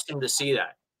awesome to see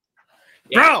that.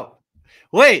 Yeah. Bro,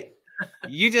 wait,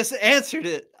 you just answered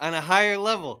it on a higher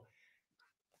level.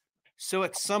 So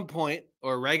at some point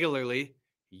or regularly,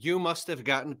 you must have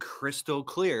gotten crystal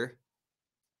clear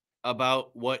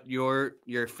about what your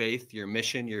faith, your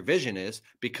mission, your vision is,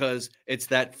 because it's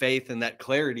that faith and that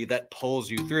clarity that pulls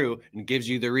you through and gives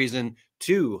you the reason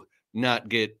to not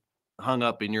get hung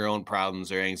up in your own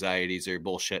problems or anxieties or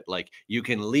bullshit. Like you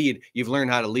can lead, you've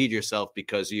learned how to lead yourself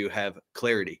because you have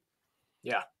clarity.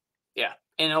 Yeah. Yeah.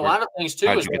 And a lot of things too.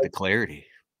 How'd you get the clarity?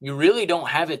 You really don't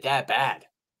have it that bad.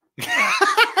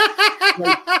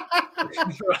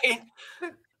 Right?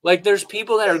 Like there's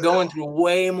people that are going through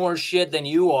way more shit than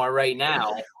you are right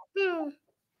now.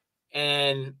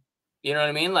 And you know what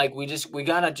I mean? Like we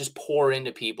gotta just pour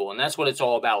into people. And that's what it's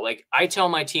all about. Like I tell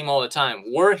my team all the time,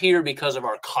 we're here because of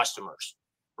our customers,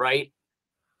 right?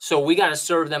 So we got to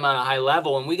serve them on a high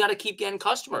level and we got to keep getting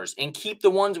customers and keep the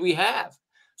ones we have.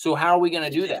 So how are we going to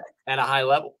do that at a high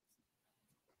level?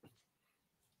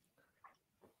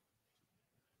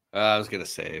 I was going to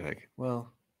say like,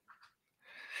 well,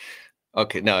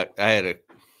 okay, no, I had a.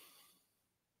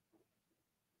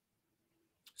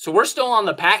 So we're still on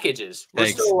the packages. We're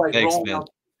still like rolling up.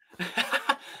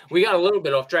 We got a little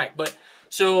bit off track, but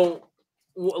so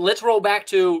let's roll back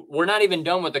to, we're not even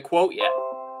done with the quote yet,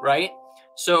 right?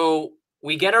 So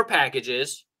we get our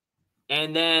packages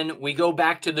and then we go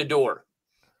back to the door,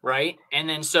 right? And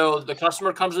then so the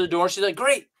customer comes to the door. She's like,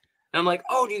 great. And I'm like,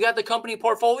 oh, do you got the company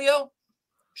portfolio?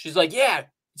 She's like, yeah,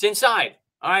 it's inside.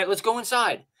 All right, let's go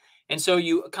inside. And so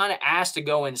you kind of ask to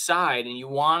go inside and you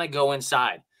want to go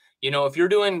inside. You know, if you're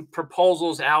doing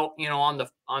proposals out, you know, on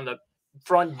the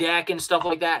front deck and stuff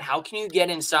like that, how can you get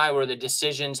inside where the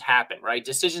decisions happen, right?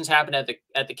 Decisions happen at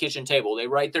the kitchen table. They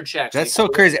write their checks. That's so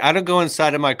crazy. I don't go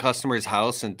inside of my customer's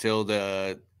house until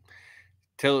it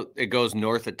goes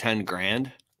north of 10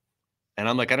 grand. And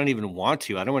I'm like, I don't even want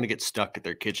to. I don't want to get stuck at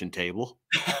their kitchen table.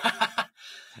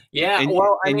 Yeah. And,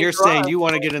 well, and you're saying you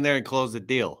want to get in there and close the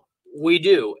deal. We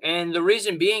do. And the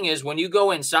reason being is when you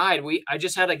go inside, I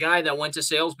just had a guy that went to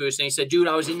Sales Boost and he said, dude,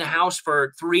 I was in the house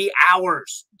for 3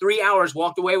 hours,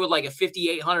 walked away with like a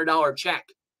 $5,800 check.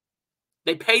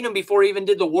 They paid him before he even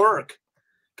did the work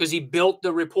because he built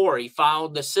the rapport. He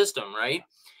followed the system, right?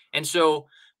 And so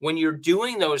when you're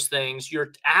doing those things,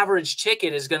 your average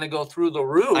ticket is going to go through the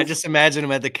roof. I just imagine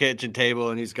him at the kitchen table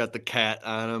and he's got the cat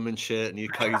on him and shit. And he's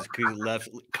left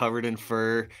covered in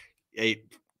fur,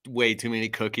 ate way too many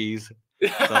cookies.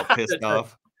 It's all pissed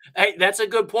off. Hey, that's a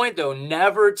good point, though.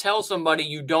 Never tell somebody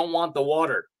you don't want the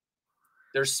water.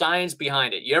 There's science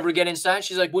behind it. You ever get inside?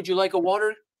 She's like, would you like a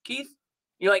water, Keith?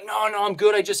 You're like, no, I'm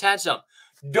good. I just had some.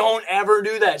 Don't ever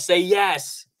do that. Say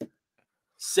yes.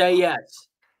 Say yes.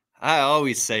 I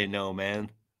always say no,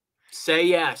 man. Say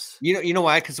yes. You know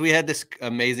why? Because we had this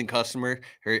amazing customer.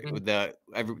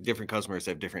 Different customers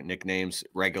have different nicknames,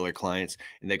 regular clients,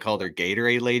 and they called her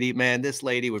Gatorade Lady. Man, this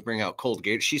lady would bring out cold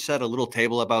Gatorade. She set a little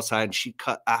table up outside and she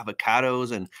cut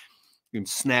avocados and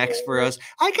snacks for us.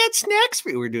 I got snacks for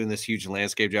you. We're doing this huge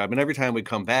landscape job. And every time we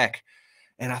come back,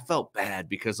 and I felt bad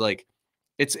because like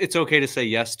it's okay to say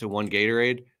yes to one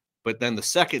Gatorade, but then the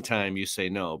second time you say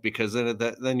no, because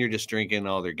then you're just drinking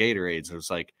all their Gatorades. It's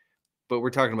like, but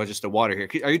we're talking about just the water here.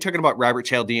 Are you talking about Robert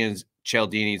Cialdini's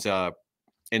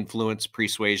influence,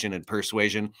 persuasion, and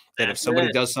persuasion? That if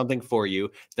somebody does something for you,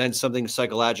 then something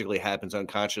psychologically happens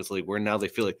unconsciously where now they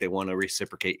feel like they want to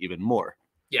reciprocate even more.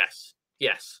 Yes.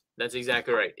 That's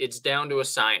exactly right. It's down to a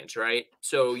science, right?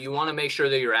 So you want to make sure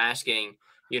that you're asking,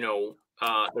 the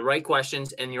right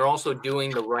questions and you're also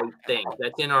doing the right thing.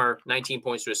 That's in our 19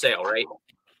 points to a sale, right?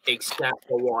 Accept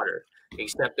the water,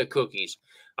 accept the cookies,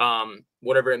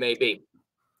 whatever it may be.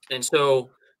 And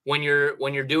so when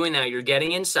you're doing that, you're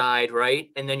getting inside, right?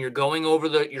 And then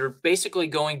you're basically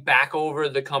going back over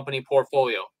the company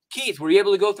portfolio. Keith, were you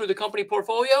able to go through the company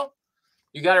portfolio?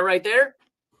 You got it right there?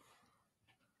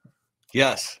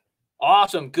 Yes.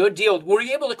 Awesome. Good deal. Were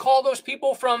you able to call those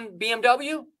people from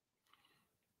BMW?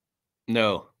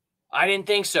 No. I didn't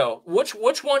think so.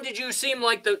 Which one did you seem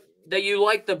like that you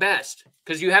liked the best?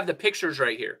 Because you have the pictures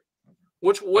right here.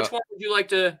 Which one would you like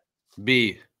to?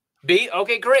 B.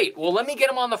 Okay, great. Well, let me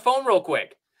get him on the phone real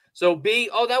quick. So B,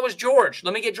 that was George.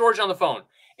 Let me get George on the phone.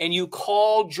 And you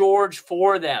call George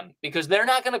for them because they're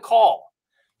not going to call.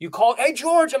 You call, hey,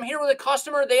 George, I'm here with a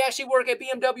customer. They actually work at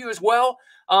BMW as well.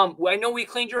 I know we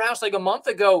cleaned your house like a month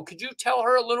ago. Could you tell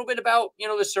her a little bit about,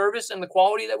 the service and the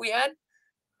quality that we had?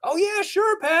 Oh, yeah,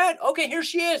 sure, Pat. Okay, here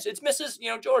she is. It's Mrs.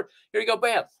 George. Here you go,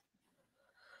 bam.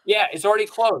 Yeah, it's already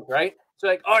closed, right? So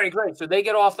like, all right, great. So they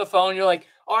get off the phone. You're like,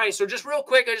 all right, so just real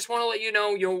quick, I just want to let you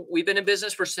know, we've been in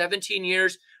business for 17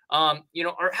 years. How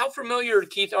familiar,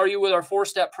 Keith, are you with our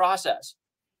 4-step process?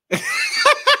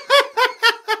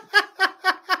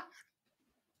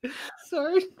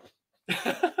 Sorry.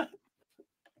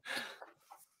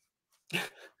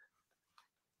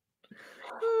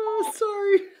 Oh,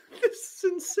 sorry. This is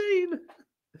insane.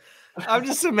 I'm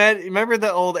just imagining. Remember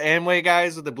the old Amway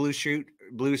guys with the blue suit,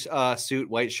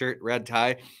 white shirt, red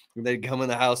tie? They'd come in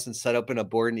the house and set up in a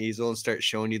board and easel and start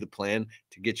showing you the plan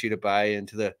to get you to buy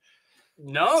into the.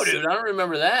 No, dude, I don't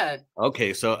remember that.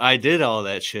 Okay, so I did all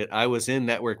that shit. I was in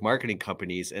network marketing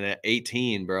companies, and at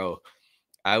 18, bro,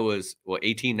 I was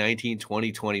 18, 19,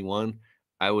 20, 21.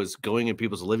 I was going in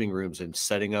people's living rooms and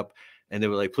setting up, and they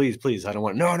were like, please, I don't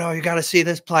want. No, you got to see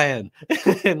this plan.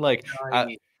 And like,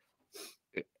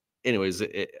 anyways,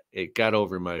 it got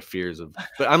over my fears of.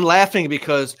 But I'm laughing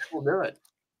because we'll do it.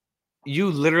 You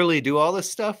literally do all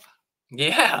this stuff?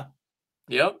 Yeah.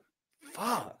 Yep.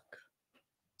 Fuck.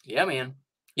 Yeah, man.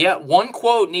 Yeah, one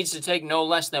quote needs to take no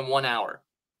less than 1 hour.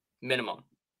 Minimum.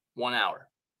 1 hour.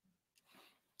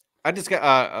 I just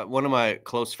got one of my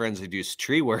close friends who does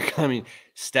tree work. I mean,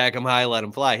 stack them high, let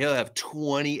them fly. He'll have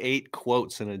 28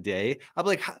 quotes in a day. I'm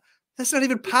like, that's not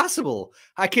even possible.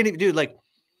 I can't even do like,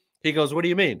 he goes, what do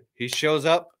you mean? He shows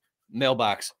up,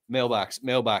 mailbox, and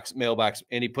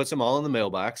he puts them all in the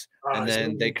mailbox. And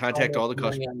then they contact all the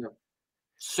customers.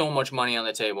 So much money on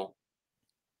the table.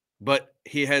 But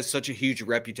he has such a huge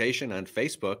reputation on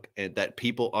Facebook and that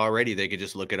people already, they could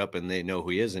just look it up and they know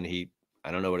who he is. And I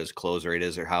don't know what his close rate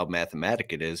is or how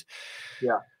mathematic it is.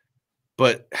 Yeah.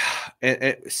 But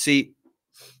see,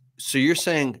 so you're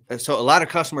saying, so a lot of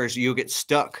customers, you get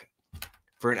stuck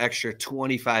for an extra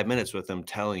 25 minutes with them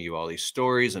telling you all these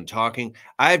stories and talking.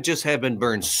 I've just have been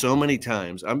burned so many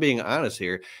times. I'm being honest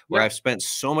here, where I've spent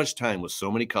so much time with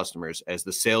so many customers as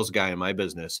the sales guy in my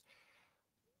business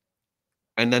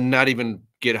and then not even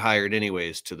get hired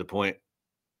anyways, to the point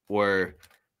where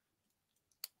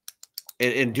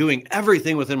and doing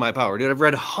everything within my power. Dude, I've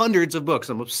read hundreds of books.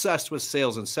 I'm obsessed with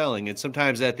sales and selling. And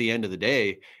sometimes at the end of the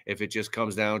day, if it just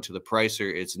comes down to the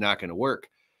pricer, it's not going to work.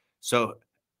 So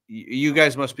you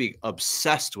guys must be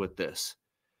obsessed with this.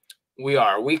 We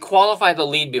are. We qualify the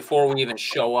lead before we even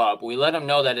show up. We let them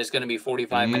know that it's going to be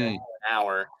 45 minutes an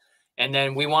hour. And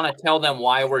then we want to tell them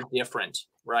why we're different,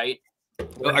 right?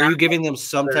 Are you giving them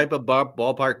some type of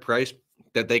ballpark price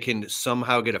that they can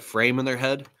somehow get a frame in their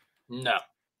head? No.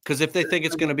 Because if they think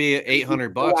it's going to be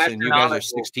 $800 and you guys are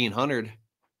 $1,600.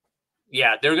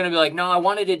 Yeah, they're going to be like, no, I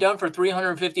wanted it done for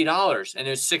 $350 and it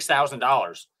was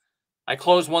 $6,000. I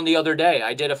closed one the other day.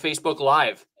 I did a Facebook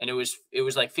Live and it was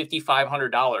like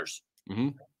 $5,500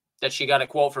 that she got a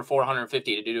quote for $450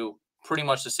 to do pretty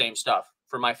much the same stuff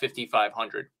for my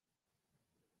 $5,500.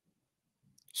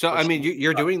 So, I mean,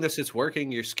 you're doing this. It's working.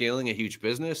 You're scaling a huge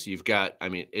business. You've got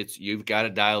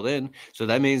it dialed in. So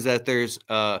that means that there's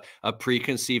a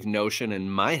preconceived notion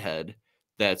in my head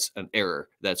that's an error.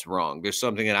 That's wrong. There's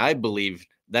something that I'm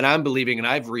believing and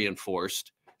I've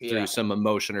reinforced through some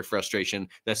emotion or frustration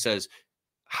that says,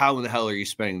 how in the hell are you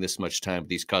spending this much time with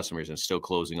these customers and still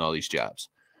closing all these jobs?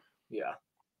 Yeah.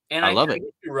 And I love it.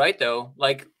 You're right, though.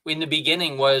 Like in the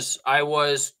beginning I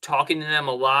was talking to them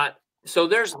a lot. So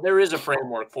there is a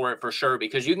framework for it for sure,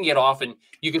 because you can get off and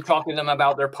you can talk to them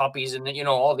about their puppies and then,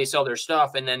 all this other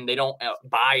stuff, and then they don't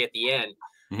buy at the end.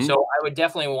 So I would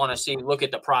definitely want to look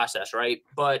at the process, right?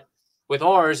 But with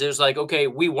ours, it was like, okay,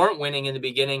 we weren't winning in the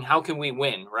beginning. How can we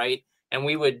win, right? And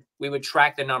we would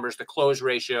track the numbers, the close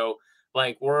ratio.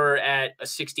 Like we're at a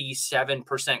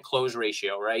 67% close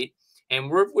ratio, right? And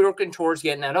we're working towards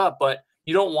getting that up, but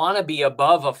you don't want to be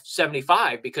above a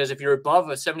 75, because if you're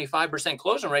above a 75%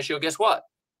 closing ratio, guess what?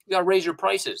 You got to raise your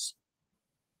prices.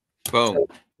 Boom. So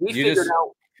we figured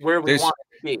out where we want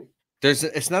it to be.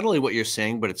 It's not only what you're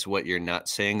saying, but it's what you're not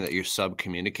saying that you're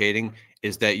sub-communicating,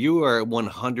 is that you are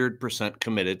 100%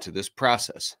 committed to this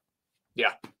process.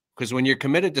 Yeah. Because when you're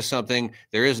committed to something,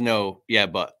 there is no, yeah,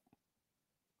 but.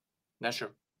 That's true.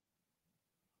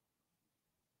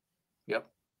 Yep.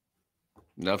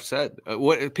 Enough said.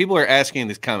 What people are asking in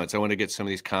these comments. I want to get some of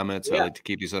these comments. Yeah. I like to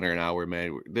keep these under an hour,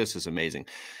 man. This is amazing.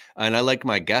 And I like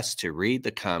my guests to read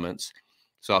the comments.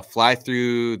 So I'll fly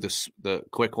through the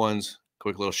quick ones,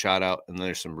 quick little shout out, and then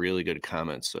there's some really good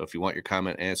comments. So if you want your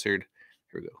comment answered,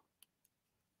 here we go.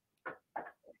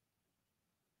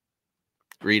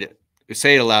 Read it.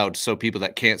 Say it aloud so people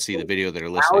that can't see the video that are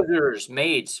listening.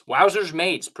 Wowzers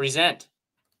Mates present.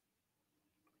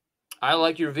 I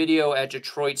like your video at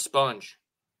Detroit Sponge.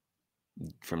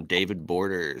 From David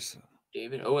Borders.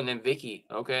 David. Oh, and then Vicky.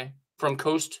 Okay. From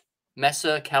Costa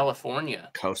Mesa, California.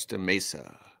 Costa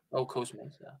Mesa. Oh, Costa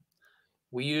Mesa.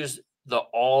 We use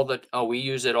we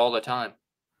use it all the time.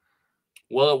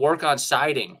 Will it work on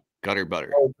siding? Gutter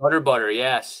butter. Oh, gutter butter.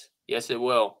 Yes. Yes, it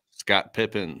will. Scott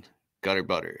Pippen. Gutter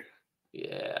butter.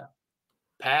 Yeah.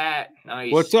 Pat.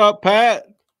 Nice. What's up, Pat?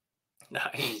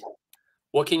 Nice.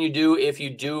 What can you do if you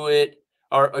do it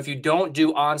or if you don't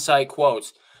do on-site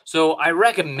quotes? So I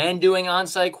recommend doing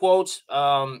on-site quotes.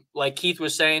 Like Keith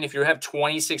was saying, if you have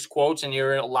 26 quotes and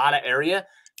you're in a lot of area,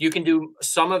 you can do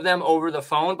some of them over the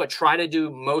phone, but try to do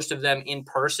most of them in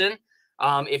person.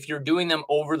 If you're doing them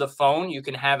over the phone, you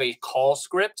can have a call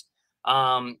script.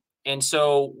 And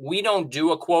so we don't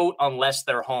do a quote unless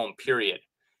they're home, period.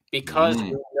 Because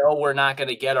we know we're not going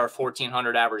to get our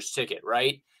 1,400 average ticket,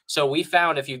 right? So we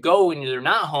found if you go and they're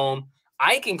not home,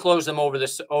 I can close them over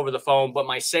the phone, but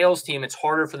my sales team, it's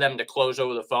harder for them to close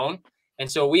over the phone.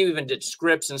 And so we even did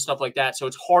scripts and stuff like that. So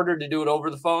it's harder to do it over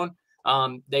the phone.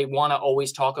 They want to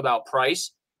always talk about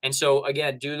price. And so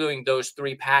again, doing those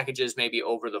 3 packages maybe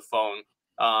over the phone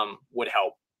would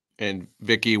help. And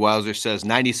Vicky Wowzer says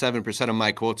 97% of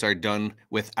my quotes are done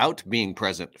without being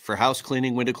present. For house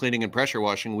cleaning, window cleaning, and pressure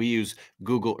washing, we use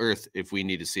Google Earth if we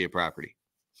need to see a property.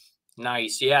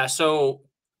 Nice. Yeah. So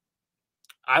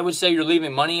I would say you're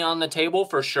leaving money on the table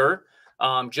for sure.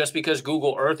 Just because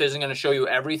Google Earth isn't going to show you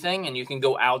everything and you can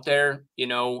go out there,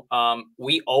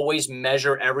 we always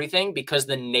measure everything because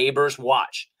the neighbors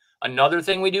watch. Another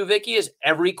thing we do, Vicky, is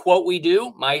every quote we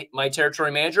do, my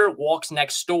territory manager walks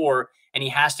next door and he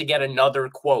has to get another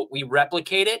quote. We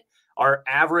replicate it. Our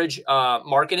average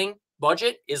marketing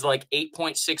budget is like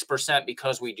 8.6%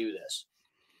 because we do this.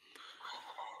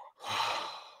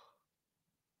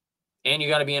 And you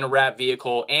got to be in a wrap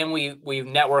vehicle. And we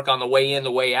network on the way in,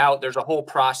 the way out. There's a whole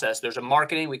process. There's a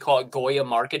marketing. We call it Goya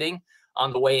marketing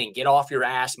on the way in. Get off your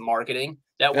ass marketing.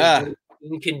 That will do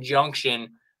in conjunction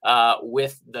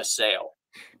with the sale.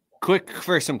 Quick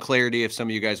for some clarity, if some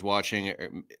of you guys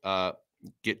watching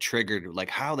get triggered,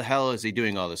 like how the hell is he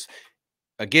doing all this?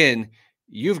 Again,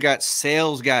 you've got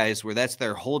sales guys where that's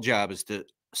their whole job is to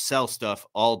sell stuff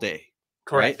all day.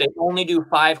 Correct. Right? They only do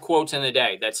 5 quotes in a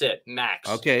day. That's it, max.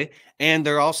 Okay. And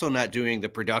they're also not doing the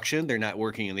production. They're not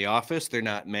working in the office. They're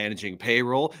not managing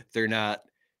payroll. They're not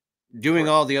doing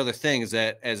all the other things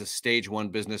that as a stage 1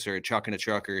 business or a truck and a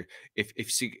truck, or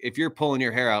if you're pulling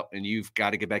your hair out and you've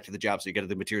got to get back to the job, so you got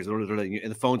the materials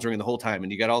and the phone's ringing the whole time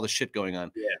and you got all the shit going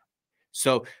on. Yeah.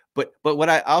 So, but what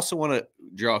I also want to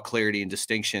draw clarity and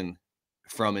distinction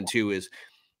from and to is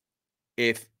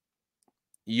if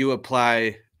you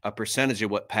apply a percentage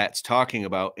of what Pat's talking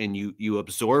about and you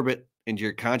absorb it into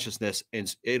your consciousness,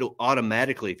 and it'll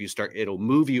automatically, if you start, it'll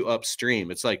move you upstream.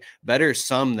 It's like better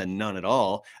some than none at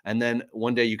all. And then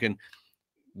one day you can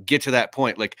get to that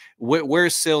point. Like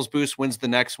where's Sales Boost? When's the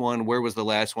next one? Where was the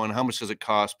last one? How much does it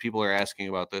cost? People are asking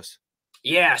about this.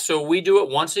 Yeah, so we do it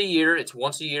once a year. It's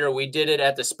once a year. We did it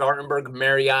at the Spartanburg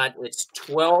Marriott. It's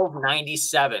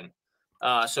 $1,297.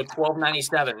 So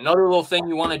 $1,297. Another little thing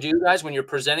you want to do, guys, when you're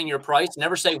presenting your price,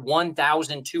 never say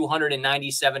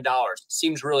 $1,297.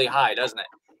 Seems really high, doesn't it?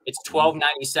 It's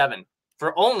 $1,297.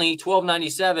 For only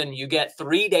 $1,297, you get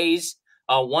 3 days.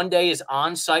 1 day is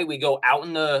on site. We go out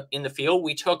in the field.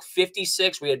 We took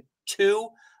 56. We had 2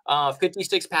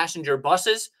 56 passenger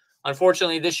buses.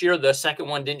 Unfortunately, this year, the second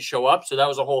one didn't show up. So that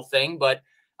was a whole thing. But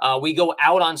we go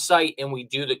out on site and we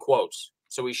do the quotes.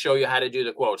 So we show you how to do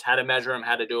the quotes, how to measure them,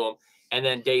 how to do them. And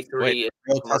then day 3 is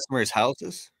customers'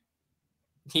 houses.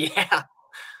 Yeah.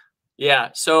 Yeah.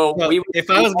 So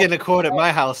if I was getting a quote at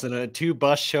my house and 2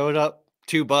 buses showed up,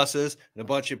 2 buses and a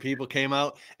bunch of people came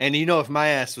out, and if my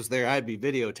ass was there, I'd be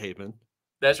videotaping.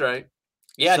 That's right.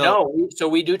 Yeah, so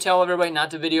we do tell everybody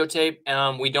not to videotape.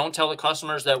 We don't tell the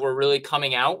customers that we're really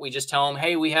coming out. We just tell them,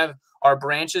 hey, we have our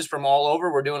branches from all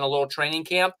over. We're doing a little training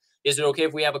camp. Is it okay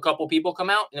if we have a couple people come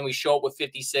out? And then we show up with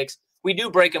 56. We do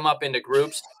break them up into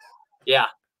groups. Yeah.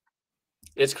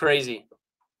 It's crazy.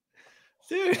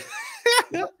 Dude.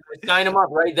 Sign them up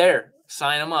right there.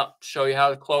 Sign them up. Show you how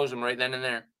to close them right then and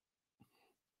there.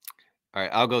 All right,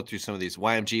 I'll go through some of these.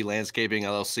 YMG Landscaping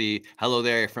LLC. Hello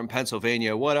there from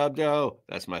Pennsylvania. What up, Doe?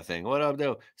 That's my thing. What up,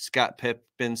 Doe? Scott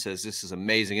Pippen says this is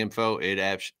amazing info. It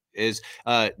is.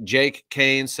 Jake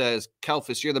Kane says,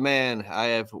 Kelfis, you're the man. I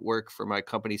have work for my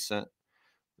company since I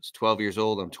was 12 years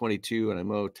old. I'm 22 and I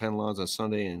mow 10 lawns on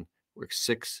Sunday and work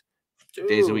 6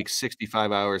 days a week,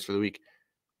 65 hours for the week.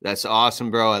 That's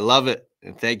awesome, bro. I love it.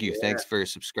 And thank you. Yeah. Thanks for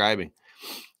subscribing.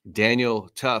 Daniel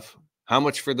Tuff. How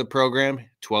much for the program?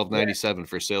 $12.97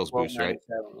 for Sales Boost, right?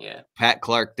 Yeah.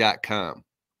 PatClark.com.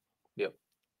 Yep.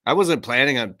 I wasn't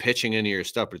planning on pitching any of your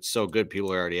stuff, but it's so good.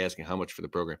 People are already asking how much for the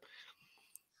program.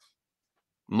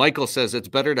 Michael says it's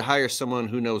better to hire someone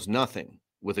who knows nothing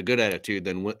with a good attitude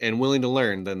and willing to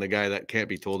learn than the guy that can't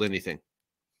be told anything.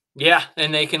 Yeah,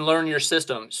 and they can learn your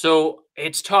system. So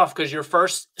it's tough because your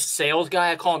first sales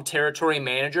guy, I call them territory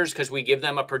managers because we give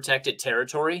them a protected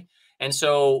territory. And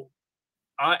so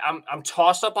I'm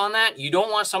tossed up on that. You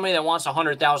don't want somebody that wants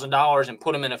 $100,000 and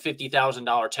put them in a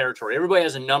 $50,000 territory. Everybody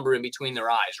has a number in between their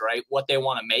eyes, right? What they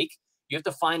want to make. You have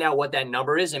to find out what that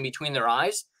number is in between their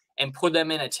eyes and put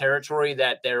them in a territory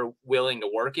that they're willing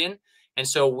to work in. And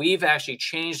so we've actually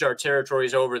changed our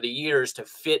territories over the years to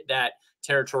fit that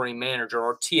territory manager,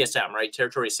 or TSM, right?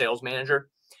 Territory sales manager.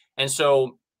 And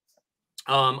so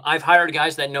I've hired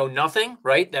guys that know nothing,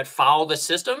 right? That follow the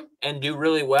system and do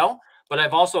really well. But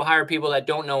I've also hired people that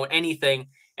don't know anything,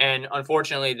 and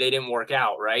unfortunately, they didn't work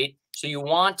out, right? So you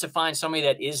want to find somebody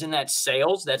that is in that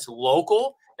sales, that's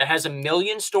local, that has a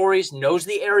million stories, knows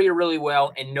the area really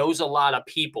well, and knows a lot of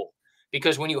people.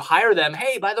 Because when you hire them,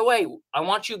 hey, by the way, I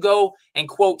want you to go and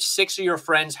quote 6 of your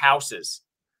friends' houses.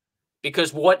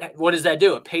 Because what does that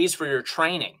do? It pays for your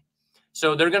training.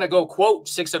 So they're going to go quote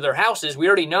 6 of their houses. We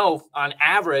already know on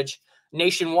average,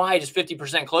 nationwide is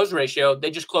 50% close ratio. They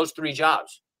just closed 3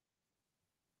 jobs.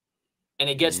 And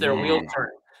it gets their wheels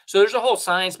turning. So there's a whole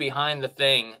science behind the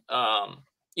thing,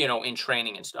 in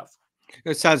training and stuff.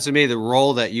 It sounds to me the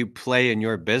role that you play in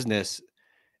your business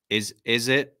is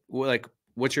it like,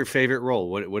 what's your favorite role?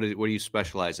 What do you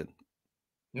specialize in?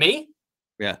 Me?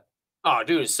 Yeah. Oh,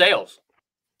 dude, it's sales.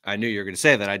 I knew you were going to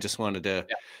say that. I just wanted to.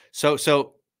 Yeah.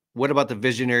 So what about the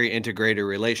visionary integrator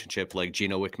relationship, like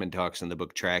Gino Wickman talks in the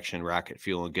book Traction, Rocket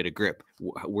Fuel, and Get a Grip?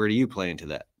 Where do you play into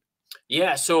that?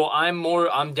 Yeah, so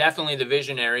I'm definitely the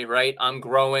visionary, right? I'm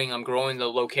growing the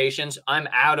locations. I'm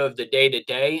out of the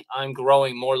day-to-day. I'm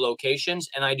growing more locations,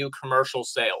 and I do commercial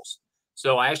sales.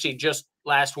 So I actually just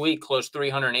last week closed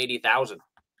 380,000.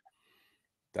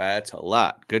 That's a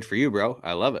lot. Good for you, bro.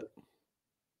 I love it.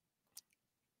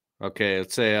 Okay,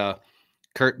 let's say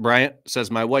Kurt Bryant says,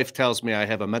 my wife tells me I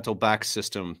have a mental box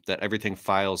system that everything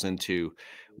files into.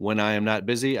 When I am not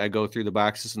busy, I go through the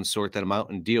boxes and sort them out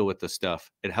and deal with the stuff.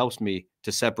 It helps me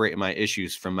to separate my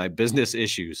issues from my business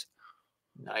issues.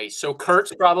 Nice. So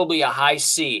Kurt's probably a high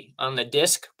C on the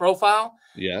disc profile.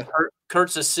 Yeah.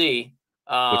 Kurt's a C.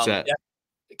 What's that?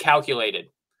 Calculated.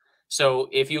 So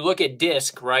if you look at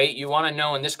disc, right, you want to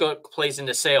know, and this plays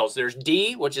into sales. There's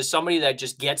D, which is somebody that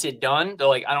just gets it done. They're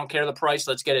like, I don't care the price,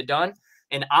 let's get it done.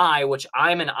 And I, which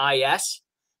I'm an IS.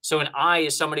 So an I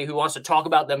is somebody who wants to talk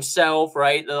about themselves,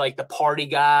 right? They're like the party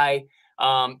guy.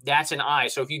 That's an I.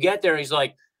 So if you get there, he's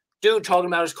like, dude, talking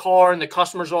about his car and the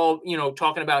customers all,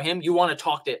 talking about him. You want to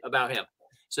talk about him.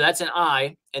 So that's an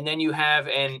I. And then you have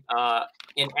an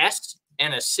S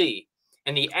and a C.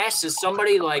 And the S is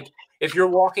somebody like, if you're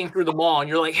walking through the mall and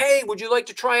you're like, hey, would you like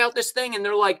to try out this thing? And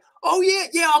they're like, oh,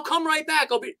 yeah, I'll come right back.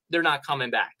 They're not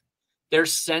coming back. They're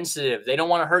sensitive. They don't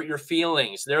want to hurt your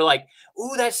feelings. They're like,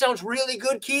 ooh, that sounds really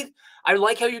good, Keith. I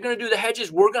like how you're going to do the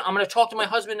hedges. I'm going to talk to my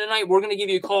husband tonight. We're going to give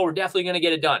you a call. We're definitely going to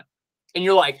get it done. And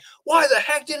you're like, why the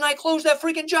heck didn't I close that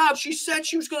freaking job? She said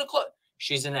she was going to close.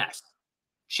 She's an S.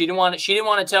 She didn't want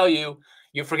to tell you.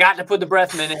 You forgot to put the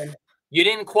breath mint in. You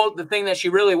didn't quote the thing that she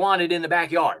really wanted in the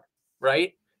backyard,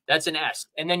 right? That's an S.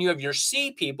 And then you have your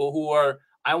C people who are,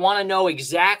 I want to know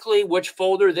exactly which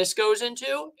folder this goes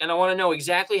into, and I want to know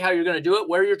exactly how you're going to do it,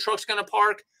 where your truck's going to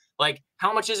park, like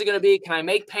how much is it going to be? Can I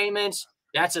make payments?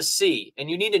 That's a C. And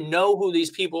you need to know who these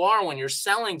people are when you're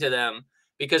selling to them,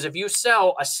 because if you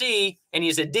sell a C and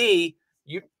he's a D,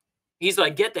 he's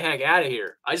like, get the heck out of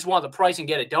here. I just want the price and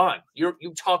get it done. You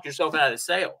talk yourself out of the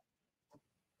sale.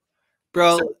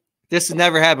 Bro, this has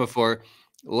never happened before.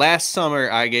 Last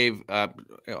summer, I gave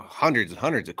hundreds and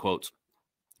hundreds of quotes.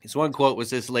 This one quote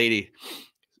was this lady.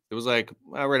 It was like,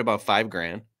 I read about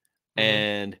 $5,000.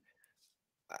 And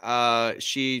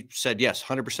she said, yes,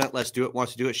 100%. Let's do it.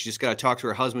 Wants to do it. She just got to talk to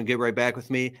her husband, get right back with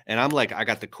me. And I'm like, I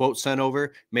got the quote sent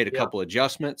over, made a couple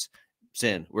adjustments. It's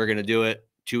in. We're going to do it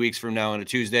 2 weeks from now on a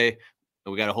Tuesday.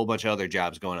 And we got a whole bunch of other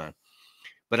jobs going on.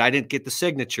 But I didn't get the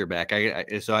signature back.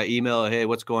 So I email, hey,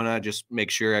 what's going on? Just make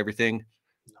sure everything.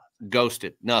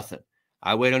 Ghosted. Nothing.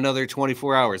 I wait another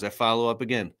 24 hours. I follow up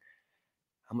again.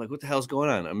 I'm like, what the hell's going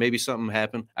on? Or maybe something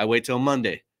happened. I wait till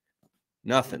Monday.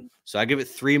 Nothing. So I give it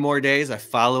 3 more days. I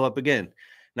follow up again.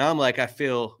 Now I'm like, I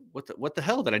feel, what the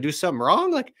hell? Did I do something wrong?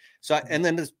 Like, and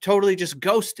then it's totally just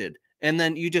ghosted. And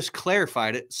then you just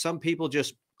clarified it. Some people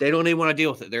just They don't even want to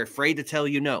deal with it. They're afraid to tell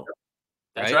you no.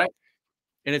 That's right.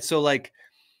 And it's so like,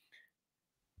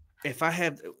 if I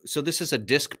have, so this is a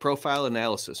disc profile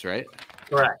analysis, right?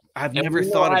 Correct. I've never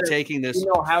thought of taking this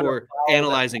for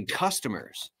analyzing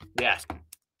customers. Yes.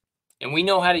 And we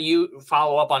know how to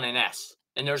follow up on an S.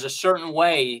 And there's a certain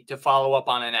way to follow up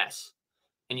on an S.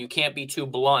 And you can't be too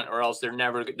blunt, or else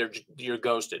you're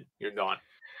ghosted. You're gone.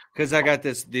 Because I got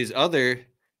this other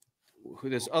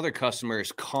customer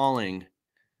is calling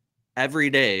every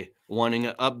day wanting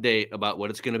an update about what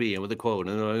it's going to be and with a quote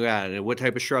and what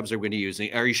type of shrubs are we going to use.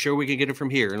 And are you sure we can get it from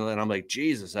here? And I'm like,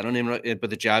 Jesus, I don't even know. But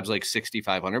the job's like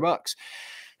 $6,500.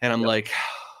 And I'm like,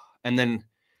 and then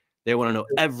they want to know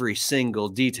every single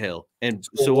detail. And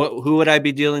so who would I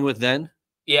be dealing with then?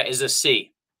 Yeah, is a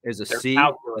C. Is a C.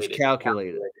 Calculated.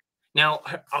 Calculated. Now,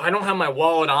 I don't have my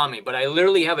wallet on me, but I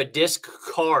literally have a disc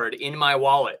card in my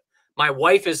wallet. My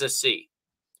wife is a C.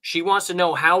 She wants to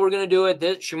know how we're going to do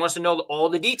it. She wants to know all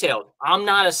the details. I'm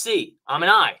not a C. I'm an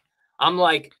I.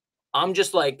 I'm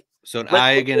just like. So an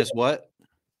I again is what?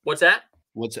 What's that?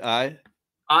 What's I?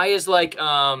 I is like,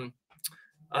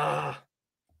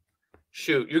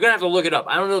 shoot, you're going to have to look it up.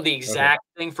 I don't know the exact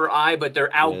thing for I, but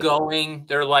they're outgoing. Yeah.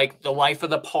 They're like the life of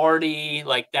the party.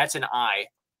 Like that's an I.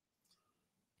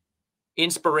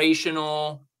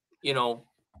 Inspirational,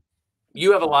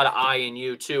 you have a lot of I in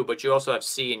you too, but you also have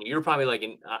C in you. You're probably like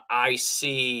an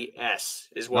ICS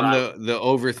is what I'm the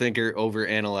overthinker,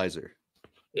 overanalyzer.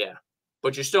 Yeah.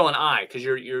 But you're still an I because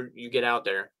you get out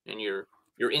there and you're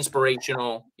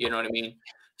inspirational, you know what I mean?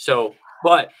 So,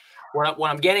 but what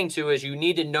I'm getting to is you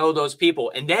need to know those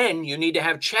people, and then you need to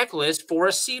have checklists for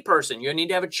a C person. You need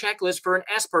to have a checklist for an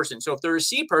S person. So if they're a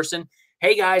C person,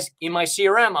 hey guys, in my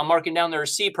CRM, I'm marking down they're a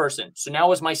C person. So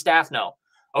now as my staff know,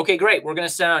 okay, great. We're going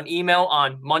to send an email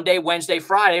on Monday, Wednesday,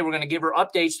 Friday. We're going to give her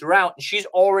updates throughout. And she's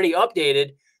already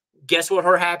updated. Guess what?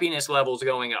 Her happiness level is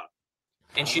going up.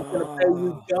 And she's going to pay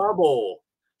you double.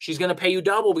 She's going to pay you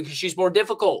double because she's more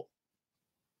difficult.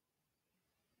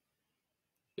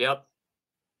 Yep.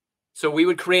 So we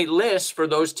would create lists for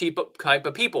those type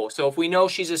of people. So if we know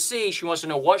she's a C, she wants to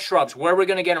know what shrubs, where we're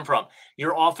going to get them from.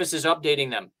 Your office is updating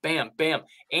them. Bam, bam.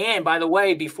 And by the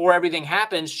way, before everything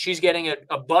happens, she's getting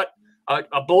a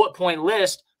bullet point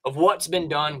list of what's been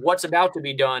done, what's about to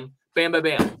be done. Bam, bam,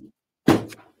 bam.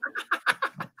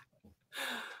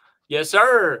 Yes,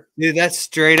 sir. Dude, that's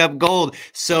straight up gold.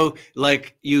 So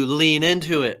like you lean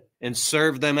into it and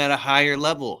serve them at a higher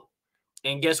level.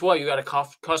 And guess what? You got a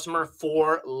customer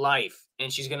for life,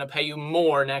 and she's going to pay you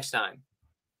more next time.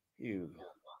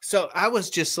 So I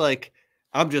was just like,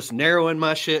 I'm just narrowing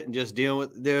my shit and just dealing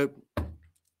with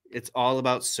it's all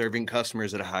about serving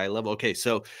customers at a high level. Okay.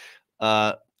 So,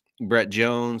 Brett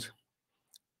Jones,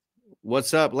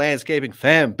 what's up, landscaping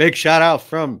fam? Big shout out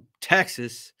from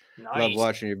Texas. Nice. Love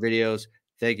watching your videos.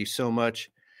 Thank you so much.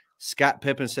 Scott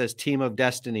Pippen says Team of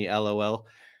Destiny, LOL.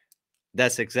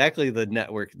 That's exactly the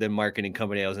network, the marketing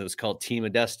company I was in. It was called Team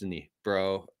of Destiny,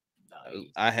 bro. Nice.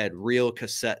 I had real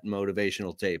cassette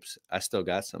motivational tapes. I still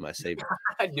got some. I saved.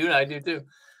 I do too.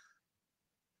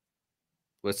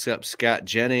 What's up, Scott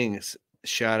Jennings?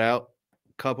 Shout out.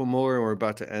 A couple more, and we're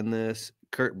about to end this.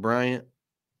 Kurt Bryant.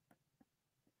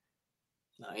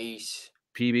 Nice.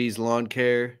 PB's Lawn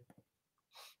Care.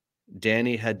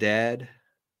 Danny Haddad.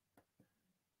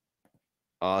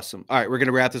 Awesome. All right, we're going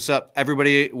to wrap this up.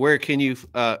 Everybody, where can you,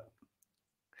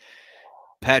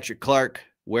 Patrick Clark,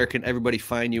 where can everybody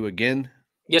find you again?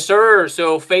 Yes, sir.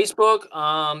 So Facebook,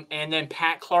 and then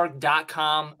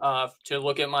patclark.com to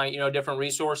look at my, different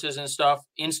resources and stuff.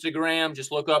 Instagram,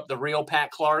 just look up The Real Pat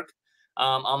Clark.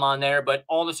 I'm on there, but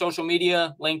all the social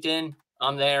media, LinkedIn,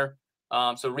 I'm there.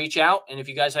 So reach out. And if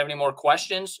you guys have any more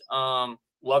questions,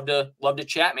 love to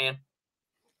chat, man.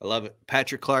 I love it.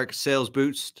 Patrick Clark, Sales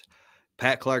Boost.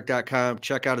 PatClark.com.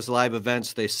 Check out his live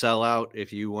events. They sell out.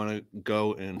 If you want to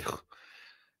go and,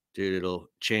 dude, it'll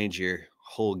change your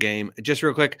whole game. Just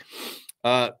real quick,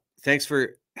 thanks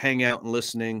for hanging out and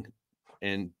listening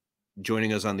and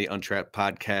joining us on the Untrapped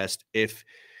podcast. If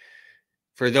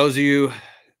for those of you,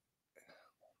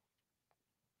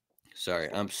 sorry,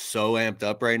 I'm so amped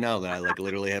up right now that I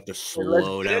literally have to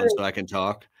slow down so I can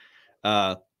talk.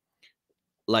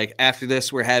 Like after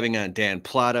this, we're having on Dan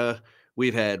Plata.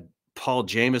 We've had Paul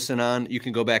Jameson on. You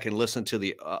can go back and listen to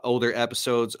the older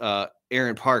episodes.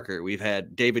 Aaron Parker. We've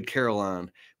had David Carroll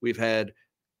on. We've had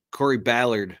Corey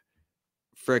Ballard.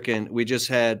 We just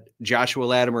had Joshua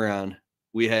Latimer on.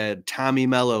 We had Tommy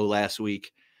Mello last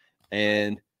week.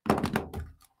 And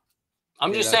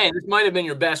I'm just saying, this might have been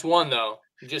your best one, though.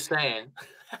 Just saying.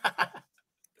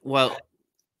 Well,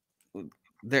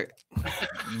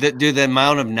 Dude, the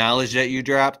amount of knowledge that you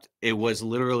dropped, it was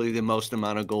literally the most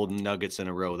amount of golden nuggets in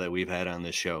a row that we've had on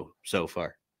this show so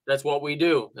far. That's what we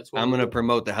do. That's what I'm going to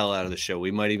promote the hell out of the show.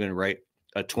 We might even write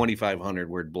a 2,500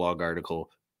 word blog article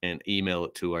and email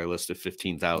it to our list of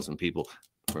 15,000 people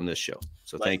from this show.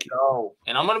 So thank you. Go.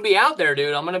 And I'm going to be out there,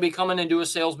 dude. I'm going to be coming and do a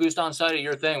sales boost on site at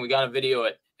your thing. We got to video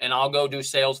it, and I'll go do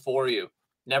sales for you.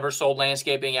 Never sold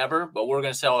landscaping ever, but we're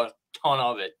going to sell a ton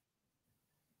of it.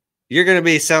 You're going to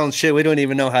be selling shit we don't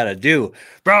even know how to do.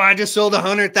 Bro, I just sold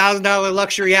 $100,000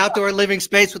 luxury outdoor living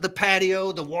space with the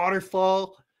patio, the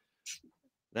waterfall.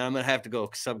 Now I'm going to have to go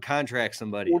subcontract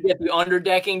somebody. We'll get the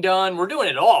underdecking done. We're doing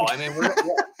it all. I mean,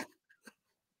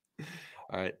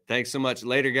 all right. Thanks so much.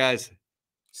 Later, guys.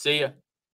 See ya.